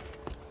it!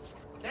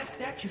 That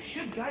statue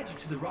should guide you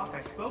to the rock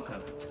I spoke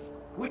of,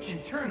 which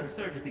in turn will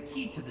serve as the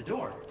key to the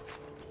door.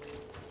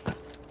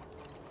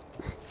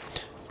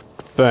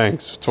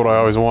 Thanks. That's what I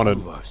always wanted.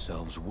 Prove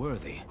ourselves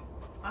worthy.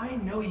 I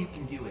know you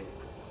can do it.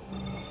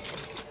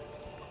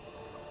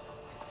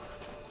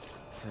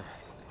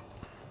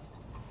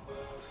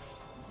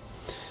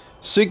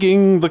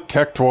 Seeking the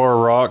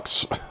Cactuar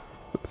rocks.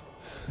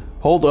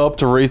 Hold up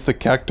to raise the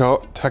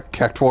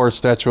Cactuar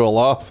statue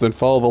aloft, then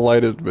follow the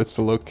light in midst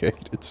to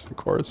locate its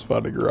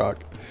corresponding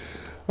rock.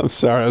 I'm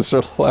sorry, I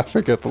started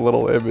laughing at the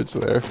little image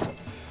there.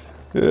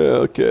 Yeah,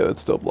 okay,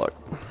 that's still blocked.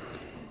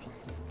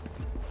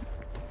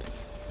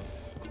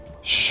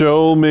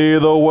 Show me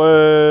the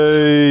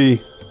way!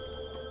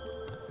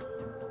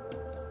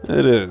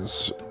 It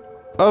is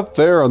up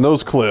there on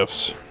those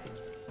cliffs.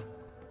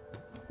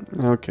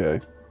 Okay.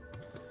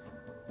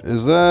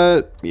 Is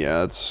that...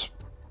 yeah, it's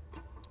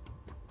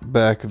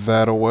back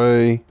that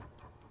away.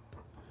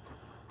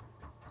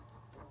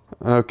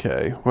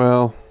 Okay,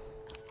 well...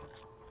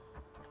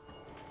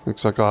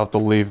 looks like I'll have to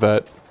leave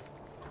that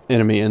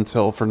enemy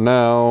intel for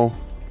now.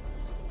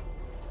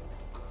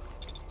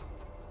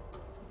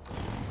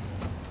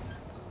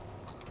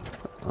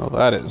 Oh,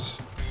 that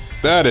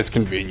is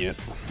convenient.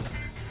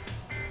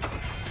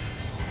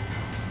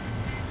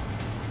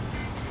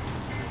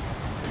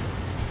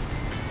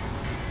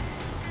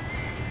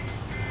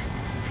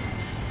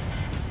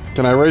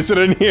 Can I race it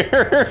in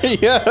here?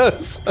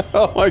 Yes!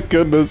 Oh my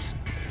goodness.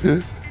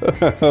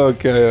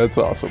 Okay, that's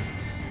awesome.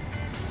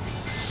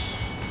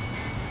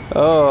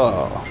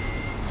 Oh.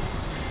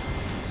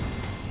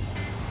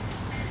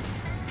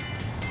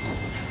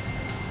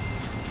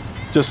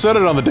 Just set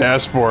it on the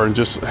dashboard and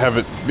just have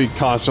it be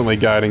constantly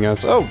guiding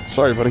us. Oh,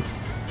 sorry, buddy.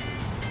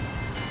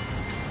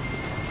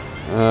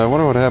 I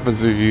wonder what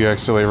happens if you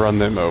actually run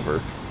them over.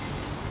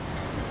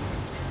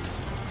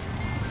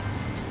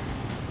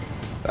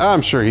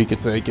 I'm sure he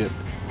could take it.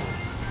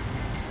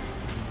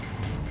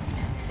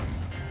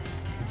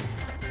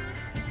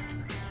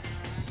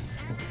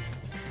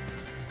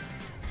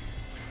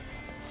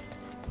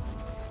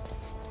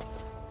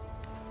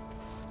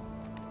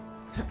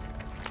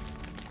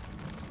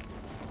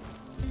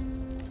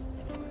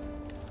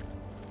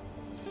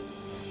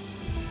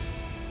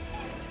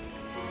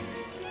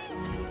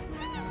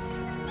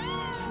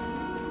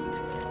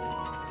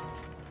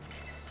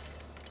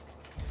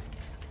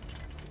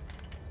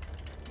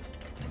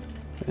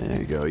 There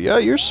you go. Yeah,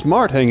 you're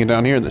smart hanging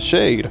down here in the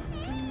shade.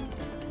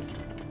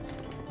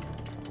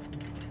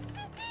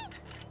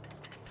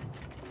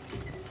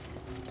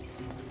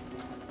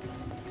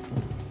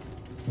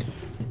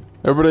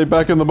 Everybody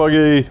back in the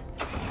buggy.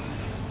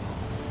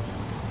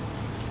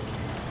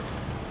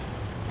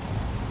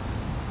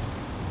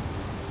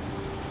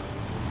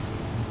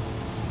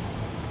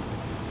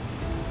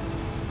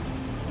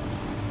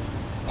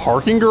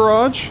 Parking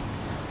garage?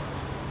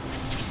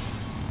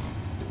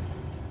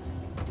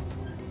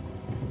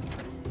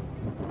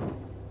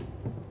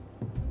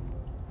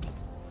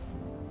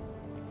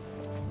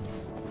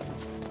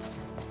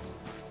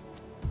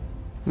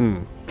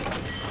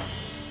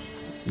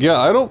 Yeah,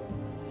 I don't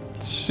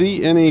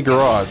see any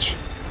garage.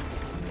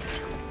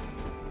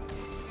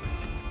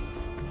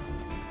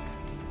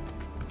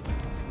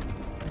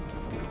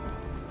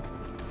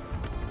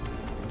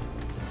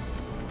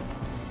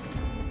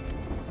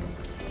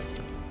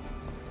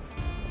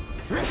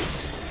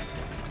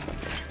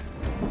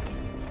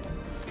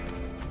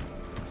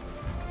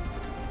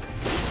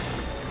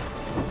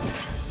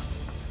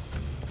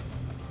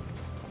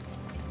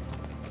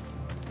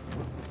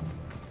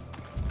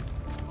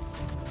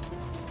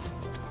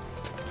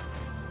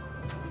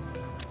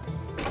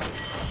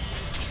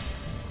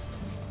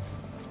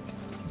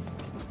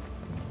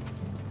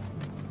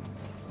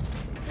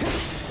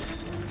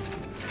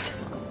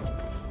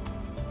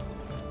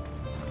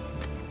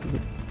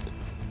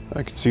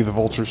 I can see the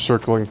vultures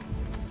circling.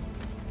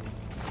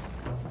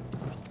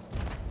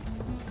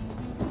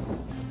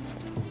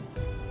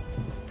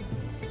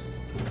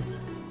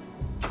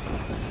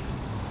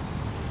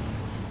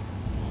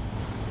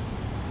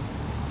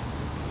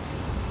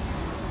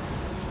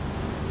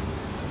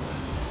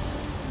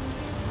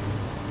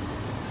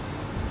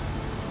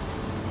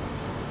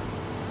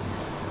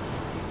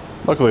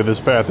 Luckily, this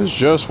path is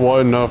just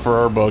wide enough for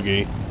our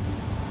buggy.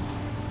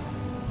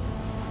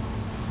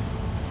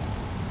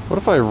 What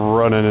if I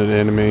run into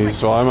enemies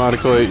so I'm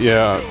automatically...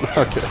 Yeah,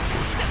 okay.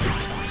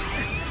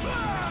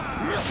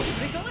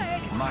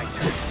 My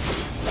turn.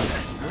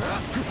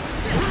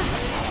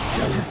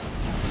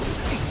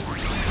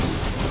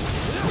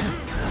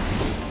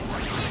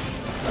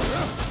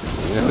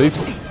 Yeah, these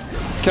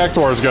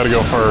cactuars gotta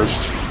go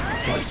first.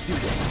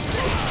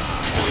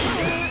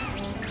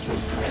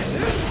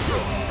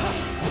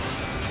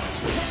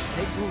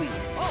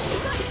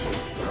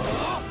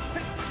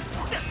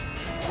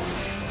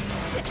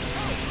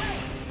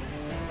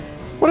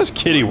 What does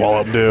Kitty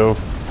Wallop do?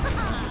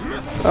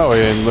 Oh,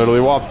 he literally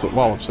wallops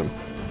him.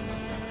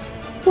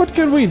 What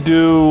can we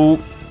do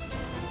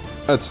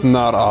that's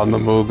not on the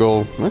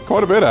Moogle?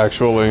 Quite a bit,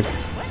 actually.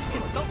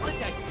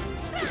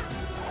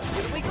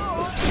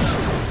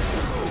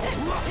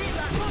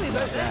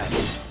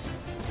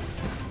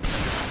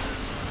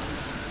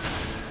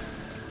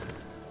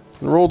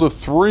 Rolled a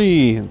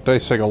 3.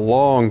 Dice take a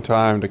long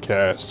time to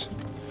cast.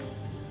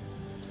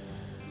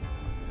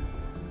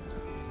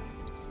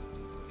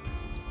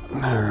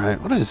 Alright,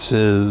 what is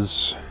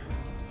his?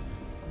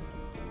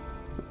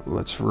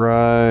 Let's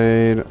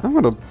ride. I'm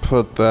gonna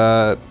put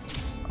that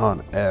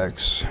on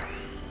X.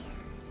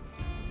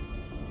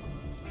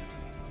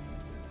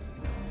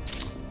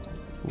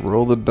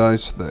 Roll the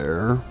dice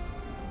there.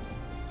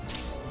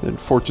 Then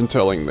fortune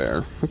telling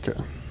there. Okay.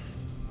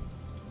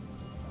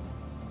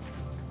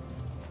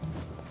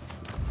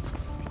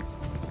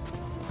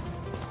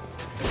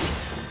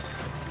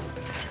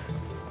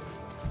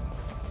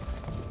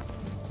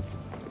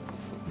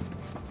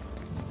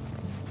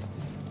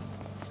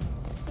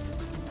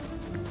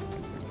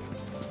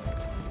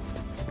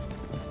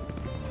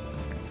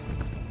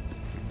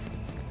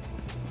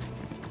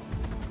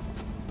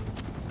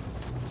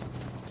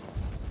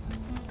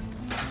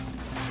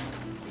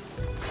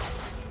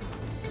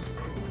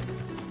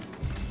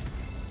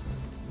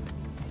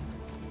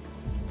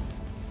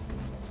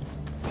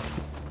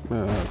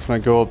 Can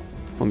I go up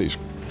on these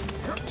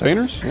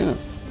containers? Yeah.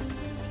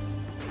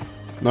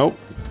 Nope.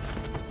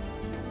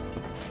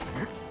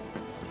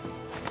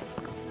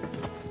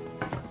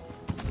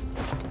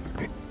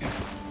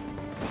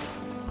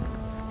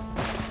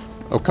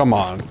 Oh, come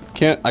on.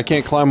 I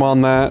can't climb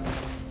on that.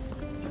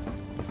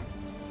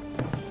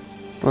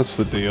 What's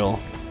the deal?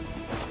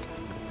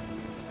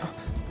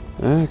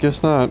 I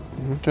guess not.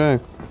 Okay.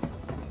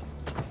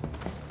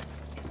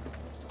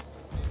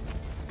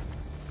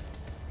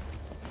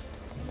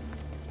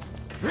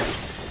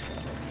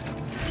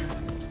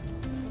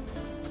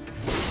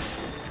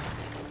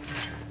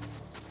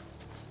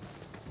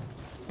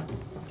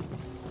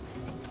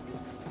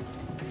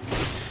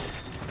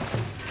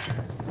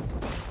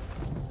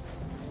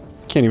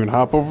 Can't even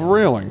hop over a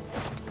railing.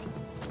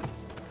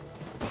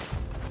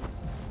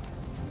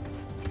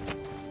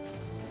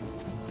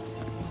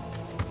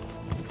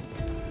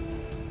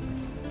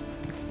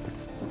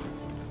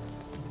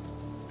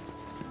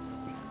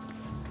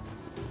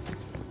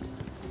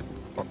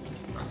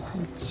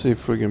 Let's see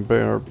if we can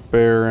bear our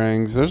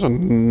bearings. There's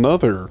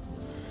another.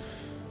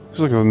 There's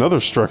like another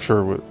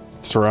structure with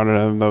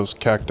surrounding those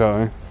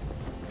cacti.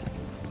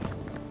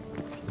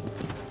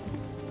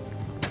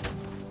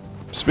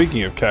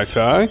 Speaking of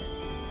cacti.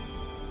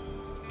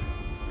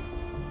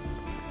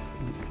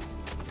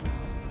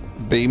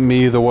 Beat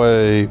me the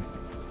way.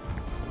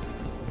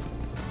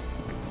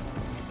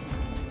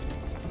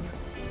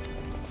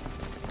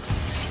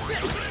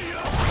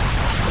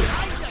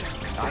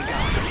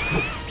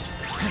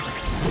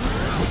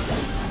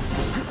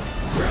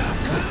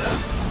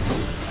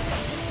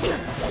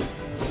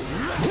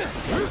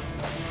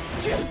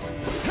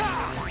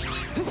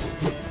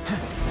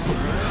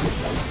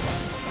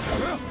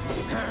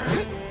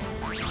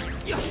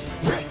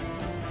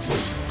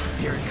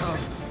 Here it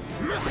comes.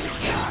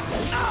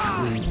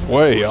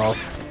 Way off.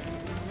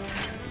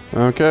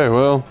 Okay,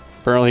 well,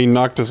 apparently he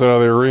knocked us out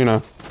of the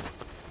arena.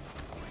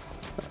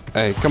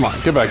 Hey, come on,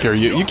 get back here.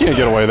 You can't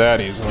get away that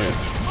easily.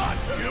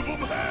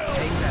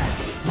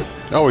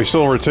 Oh, he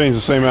still retains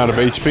the same amount of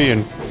HP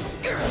and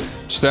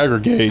stagger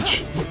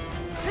gauge.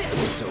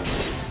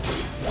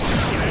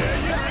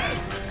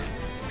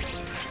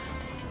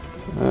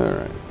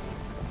 Alright.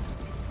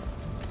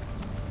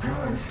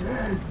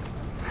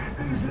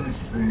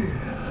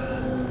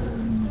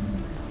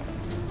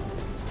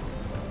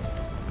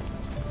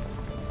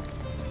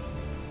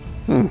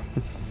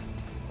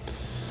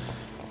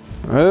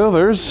 Well,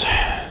 there's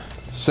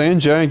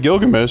Sand Giant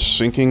Gilgamesh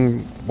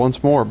sinking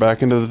once more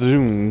back into the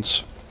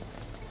dunes.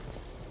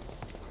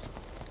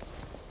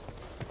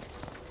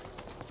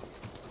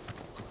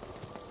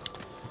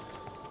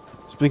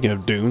 Speaking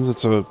of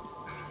dunes,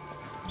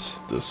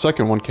 the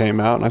second one came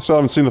out, and I still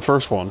haven't seen the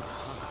first one.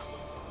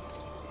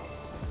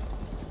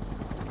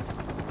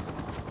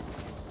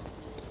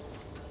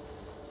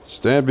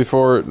 Stand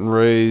before it and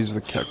raise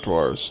the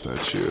Cactuar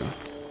statue.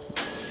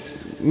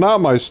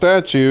 Not my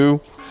statue!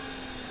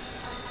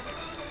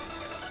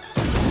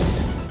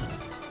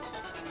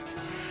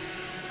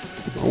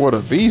 What are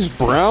these?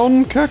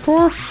 Brown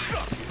Cactuar?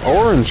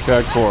 Orange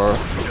Cactuar.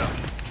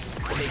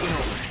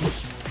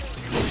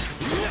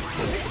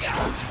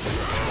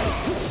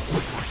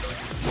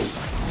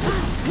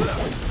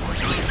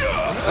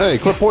 Hey,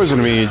 quit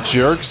poisoning me, you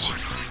jerks.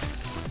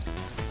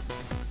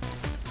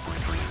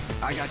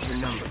 I got your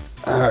number.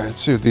 Alright,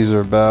 let's see what these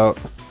are about.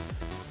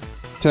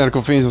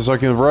 Tentacle fiends of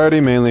succulent variety,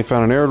 mainly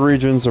found in arid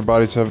regions. Their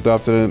bodies have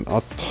adopted an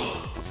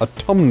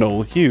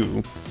autumnal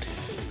hue.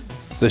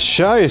 The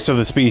shyest of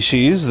the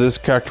species, these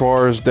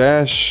cactuars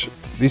dash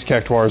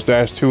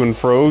to and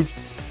fro,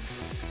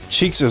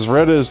 cheeks as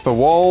red as the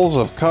walls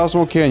of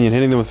Cosmo Canyon.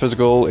 Hitting them with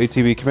physical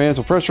ATB commands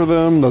will pressure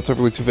them, though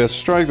typically too fast to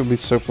strike. They'll be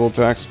susceptible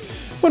attacks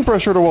when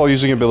pressured or while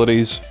using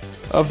abilities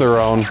of their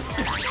own.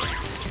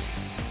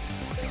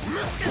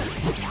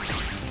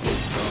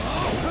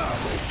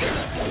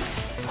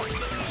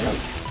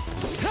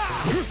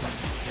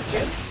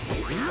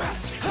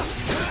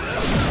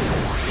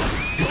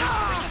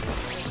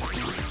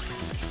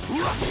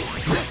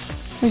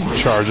 You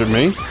charge at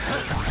me.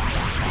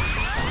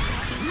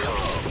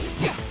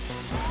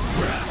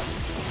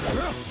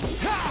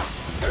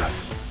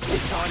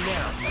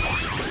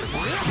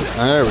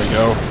 There we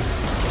go.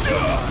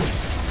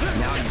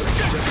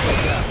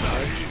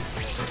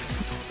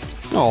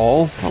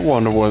 Oh, I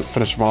wanted to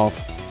finish him off.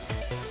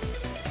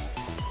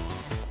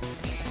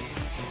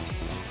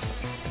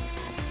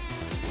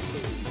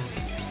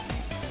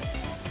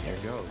 There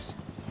goes.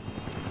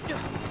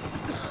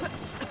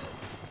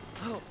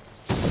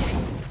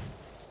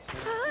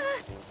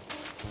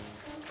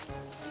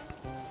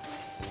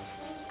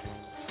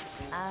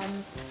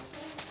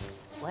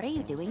 What are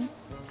you doing?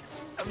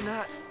 I'm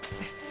not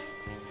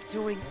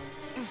doing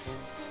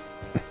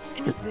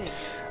anything.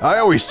 I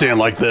always stand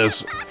like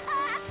this.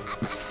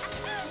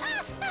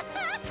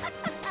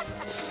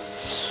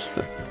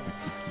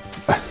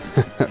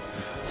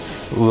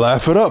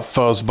 Laugh it up,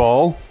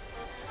 fuzzball.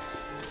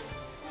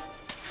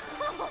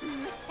 Oh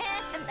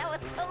man, that was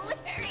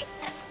hilarious.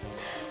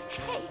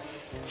 Hey,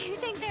 do you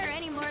think there are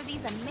any more of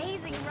these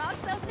amazing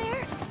rocks out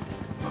there?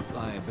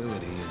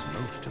 Pliability is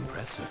most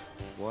impressive.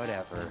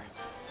 Whatever.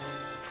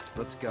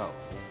 Let's go.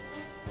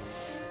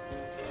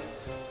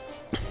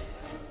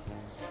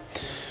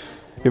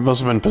 It must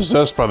have been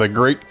possessed by the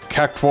great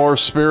Cactuar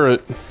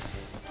spirit.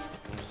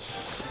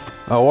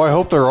 Oh, I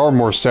hope there are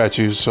more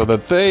statues so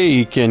that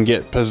they can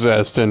get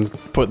possessed and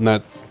put in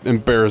that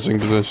embarrassing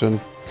position.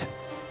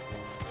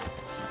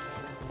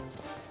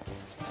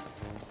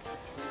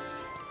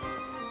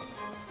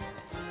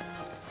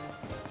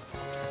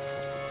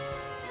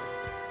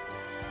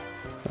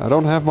 I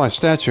don't have my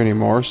statue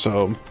anymore,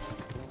 so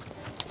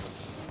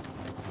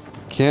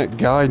can't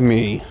guide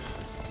me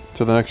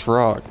to the next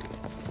rock.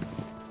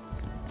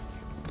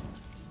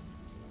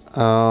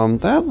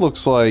 That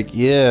looks like,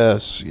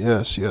 yes,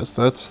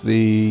 that's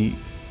the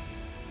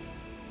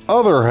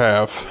other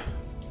half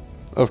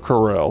of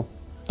Corel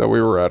that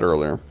we were at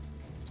earlier.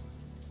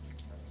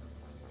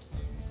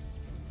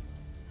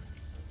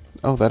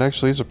 Oh, that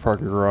actually is a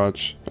parking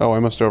garage. Oh, I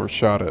must have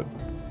overshot it.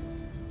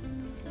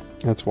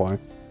 That's why.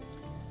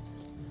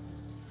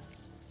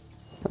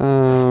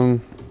 Yeah,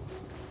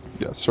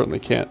 certainly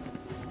can't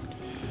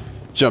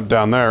jump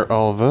down there,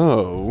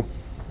 although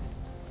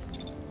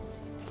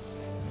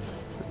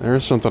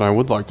there's something I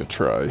would like to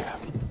try.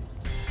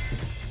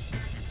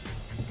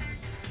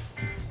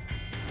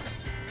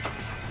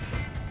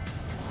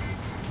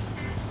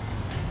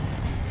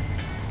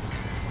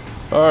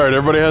 Alright,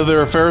 everybody has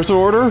their affairs in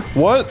order?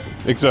 What?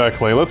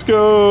 Exactly. Let's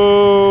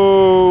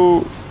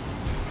go!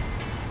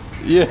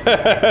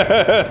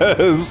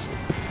 Yes!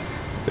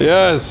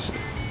 Yes!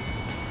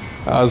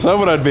 I was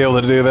hoping I'd be able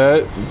to do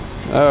that.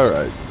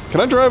 Alright.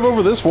 Can I drive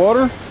over this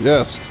water?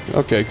 Yes.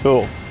 Okay,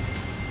 cool.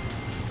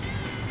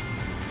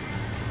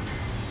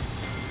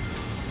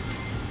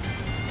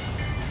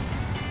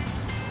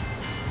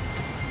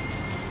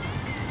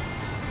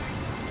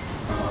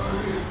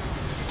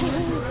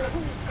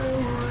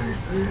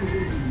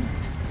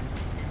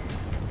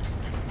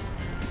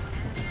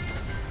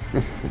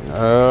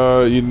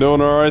 You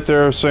doing alright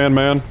there,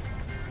 Sandman?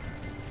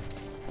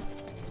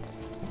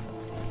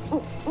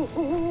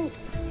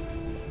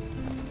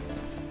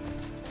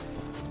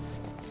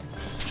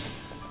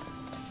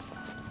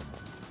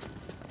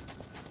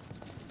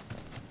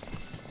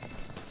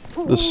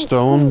 The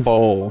Stone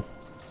Bowl.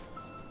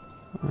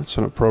 That's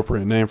an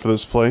appropriate name for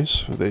this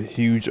place. With a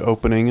huge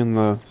opening in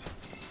the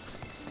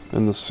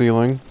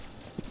ceiling.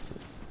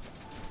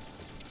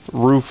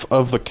 Roof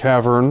of the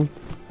cavern.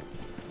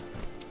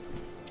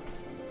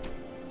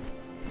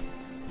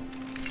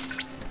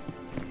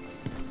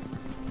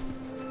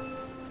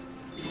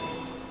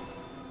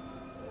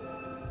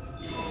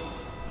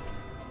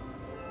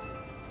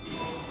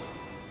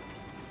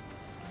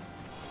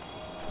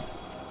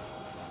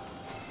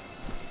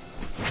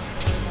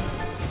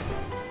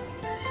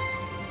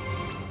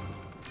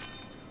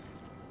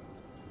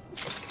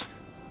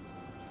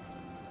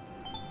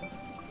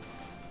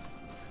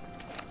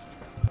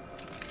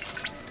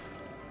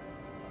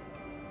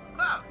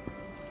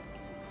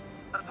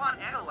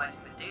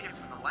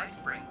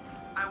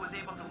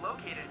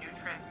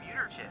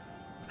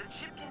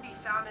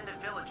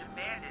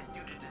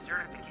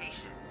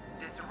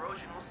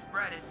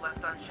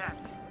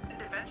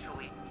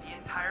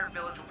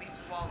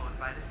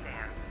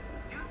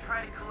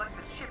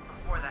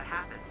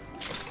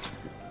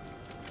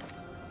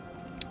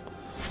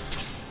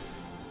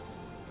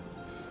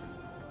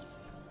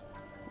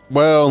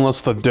 Well,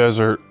 unless the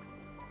desert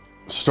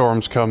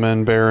storms come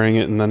in bearing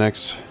it in the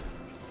next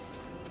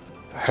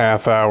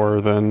half hour,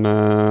 then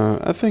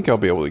I think I'll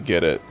be able to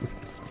get it.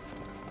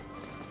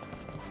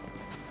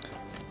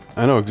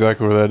 I know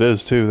exactly where that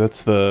is too.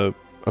 That's the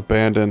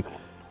abandoned.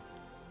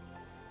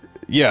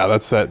 Yeah,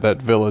 that's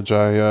that village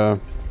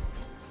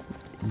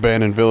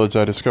abandoned village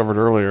I discovered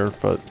earlier,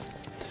 but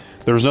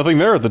there was nothing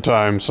there at the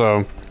time,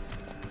 so.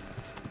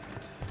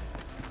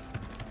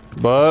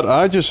 But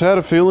I just had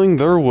a feeling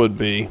there would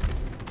be.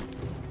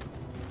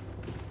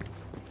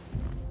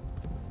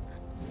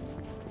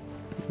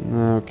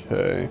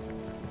 Okay.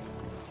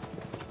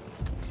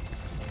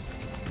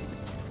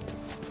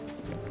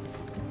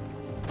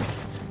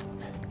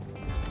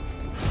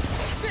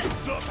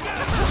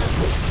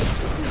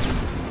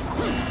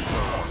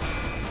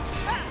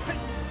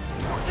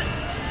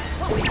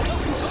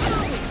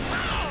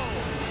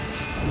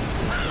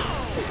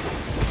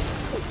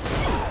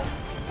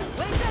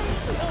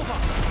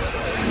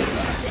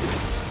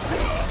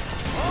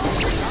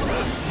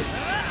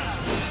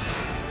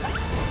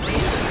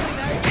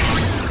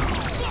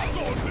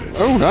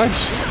 Oh,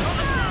 nice.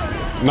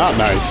 Not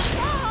nice.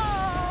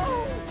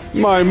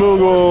 My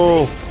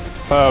Moogle!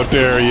 How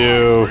dare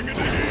you!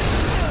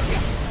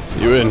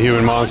 You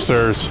inhuman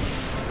monsters.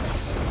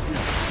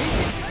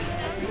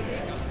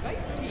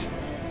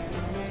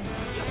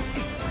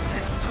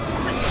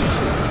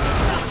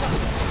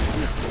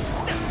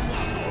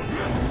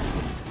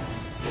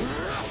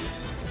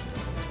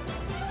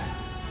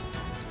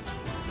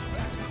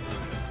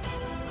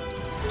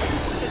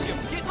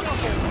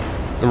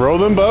 Roll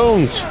them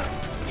bones!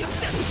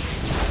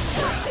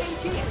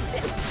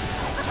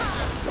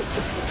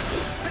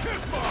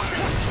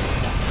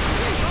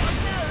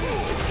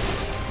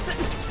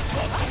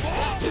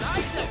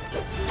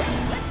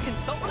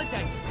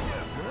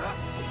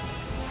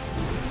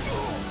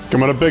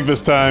 Coming up big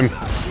this time.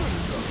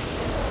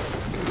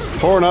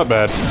 Or not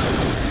bad.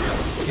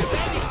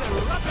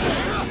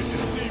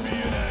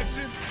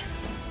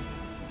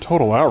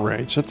 Total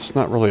outrage. That's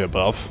not really a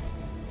buff.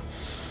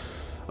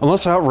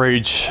 Unless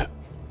outrage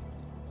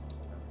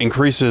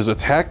increases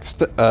attack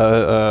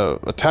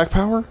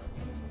power.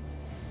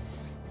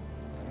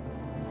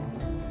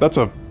 That's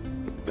a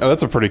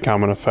pretty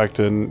common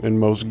effect in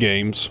most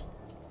games.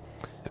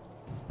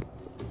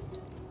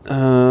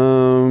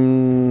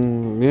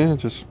 Yeah,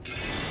 just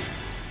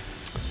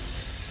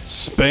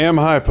spam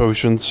high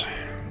potions.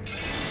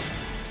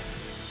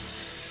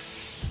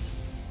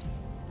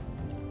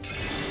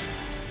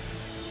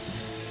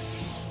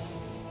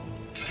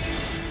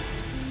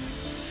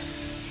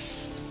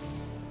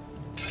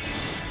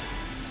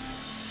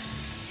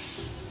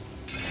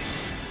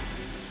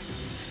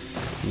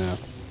 No.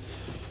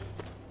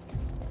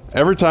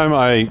 Every time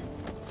I'm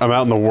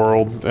out in the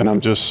world and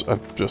I'm just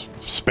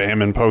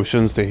spamming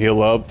potions to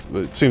heal up,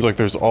 it seems like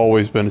there's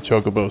always been a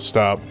chocobo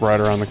stop right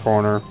around the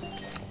corner.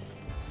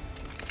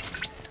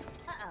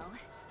 Uh-oh. It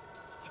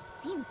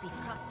seems we've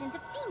crossed into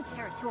fiend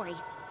territory.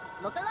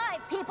 Look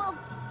alive, people!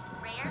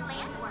 Rare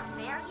landworm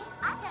variant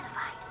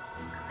identified.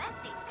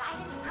 Commencing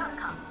guidance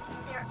protocol.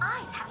 Their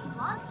eyes having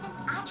long since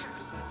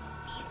atrophied.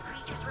 These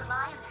creatures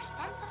rely on their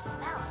sense of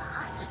smell to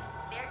hunt.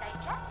 Their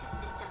digestive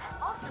system has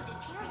also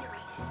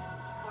deteriorated,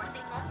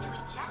 forcing them to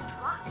ingest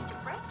rocks to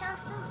break down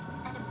food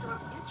and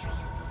absorb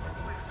nutrients.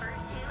 Referred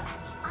to as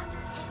the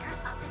undertakers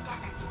of the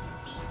desert,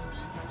 these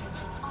beings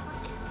subsist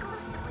almost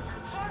exclusively on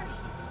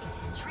carrion.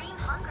 Extreme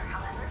hunger,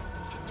 however,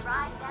 can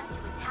drive them to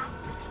attack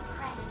living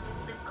prey.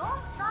 The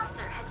gold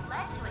saucer has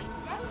led to a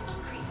steady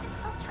increase in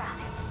foot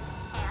traffic,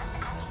 and,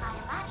 as you might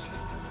imagine,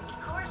 a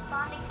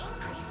corresponding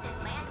increase in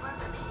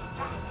landworm-related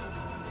deaths.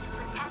 To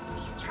protect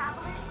these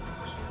travelers,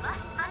 we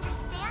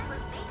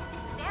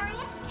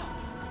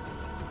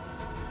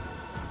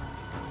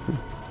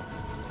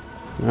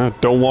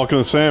Don't walk in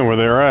the sand where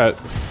they're at.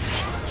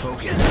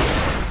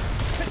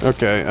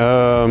 Okay,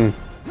 I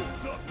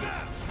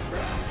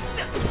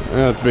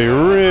have to be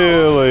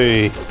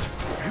really,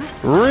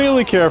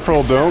 really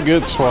careful. Don't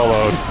get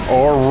swallowed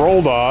or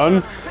rolled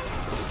on.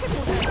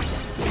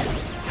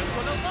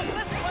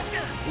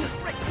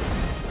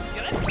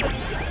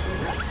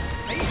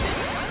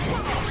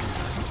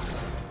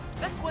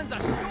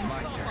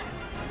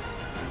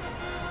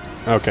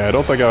 Okay, I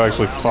don't think I've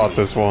actually fought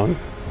this one.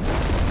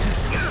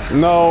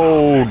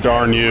 No,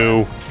 darn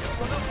you.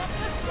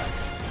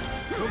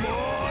 Come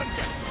on!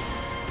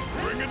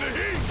 Bring in the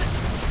heat!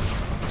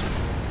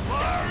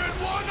 Fire in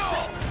one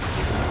all!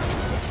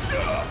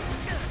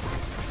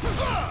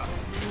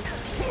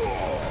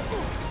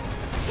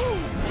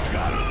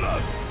 Gotta love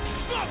it!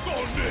 Suck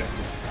on this!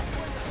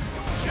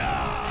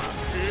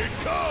 Here it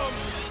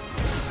comes!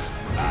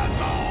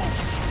 That's all!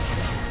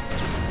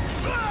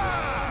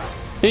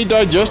 He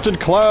digested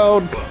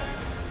Cloud.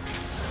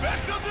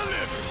 Special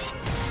delivery!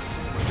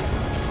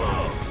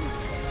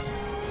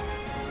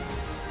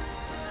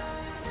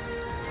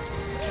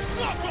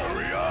 Suck,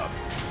 hurry up!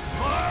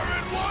 Fire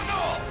in one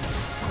all!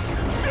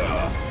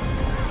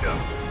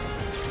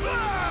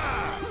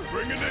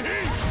 Bring in the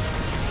heat!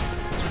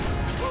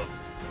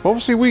 What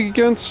was he weak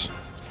against?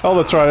 Oh,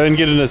 that's right. I didn't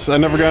get an I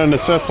never got an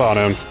assess on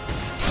him.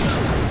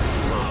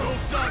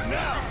 Stop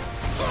now!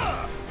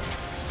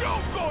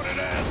 Choke on it,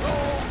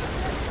 asshole!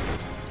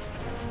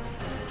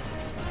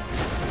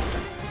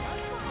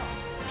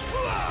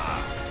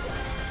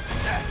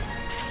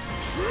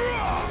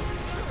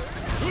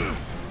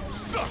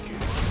 Suck it!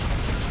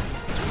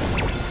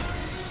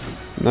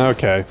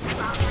 Okay.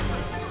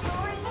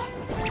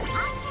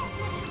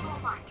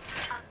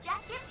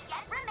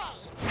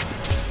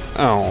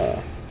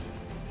 Oh.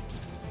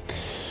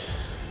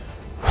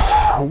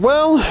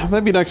 Well,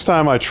 maybe next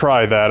time I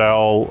try that,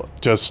 I'll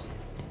just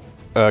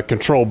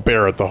control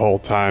Barrett the whole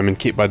time and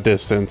keep my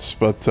distance.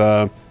 But,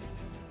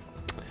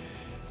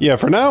 yeah,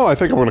 for now, I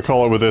think I'm going to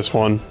call it with this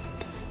one.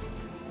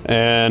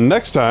 And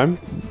next time,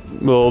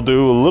 we'll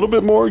do a little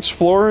bit more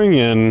exploring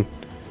and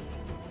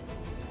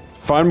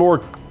find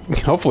more,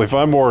 hopefully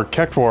find more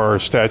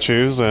Kektor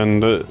statues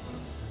and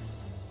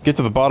get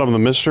to the bottom of the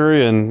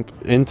mystery and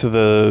into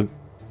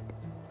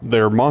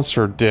their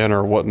monster den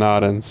or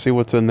whatnot and see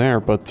what's in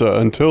there. But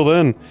until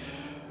then,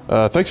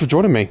 thanks for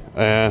joining me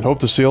and hope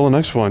to see you all in the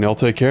next one. Y'all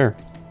take care.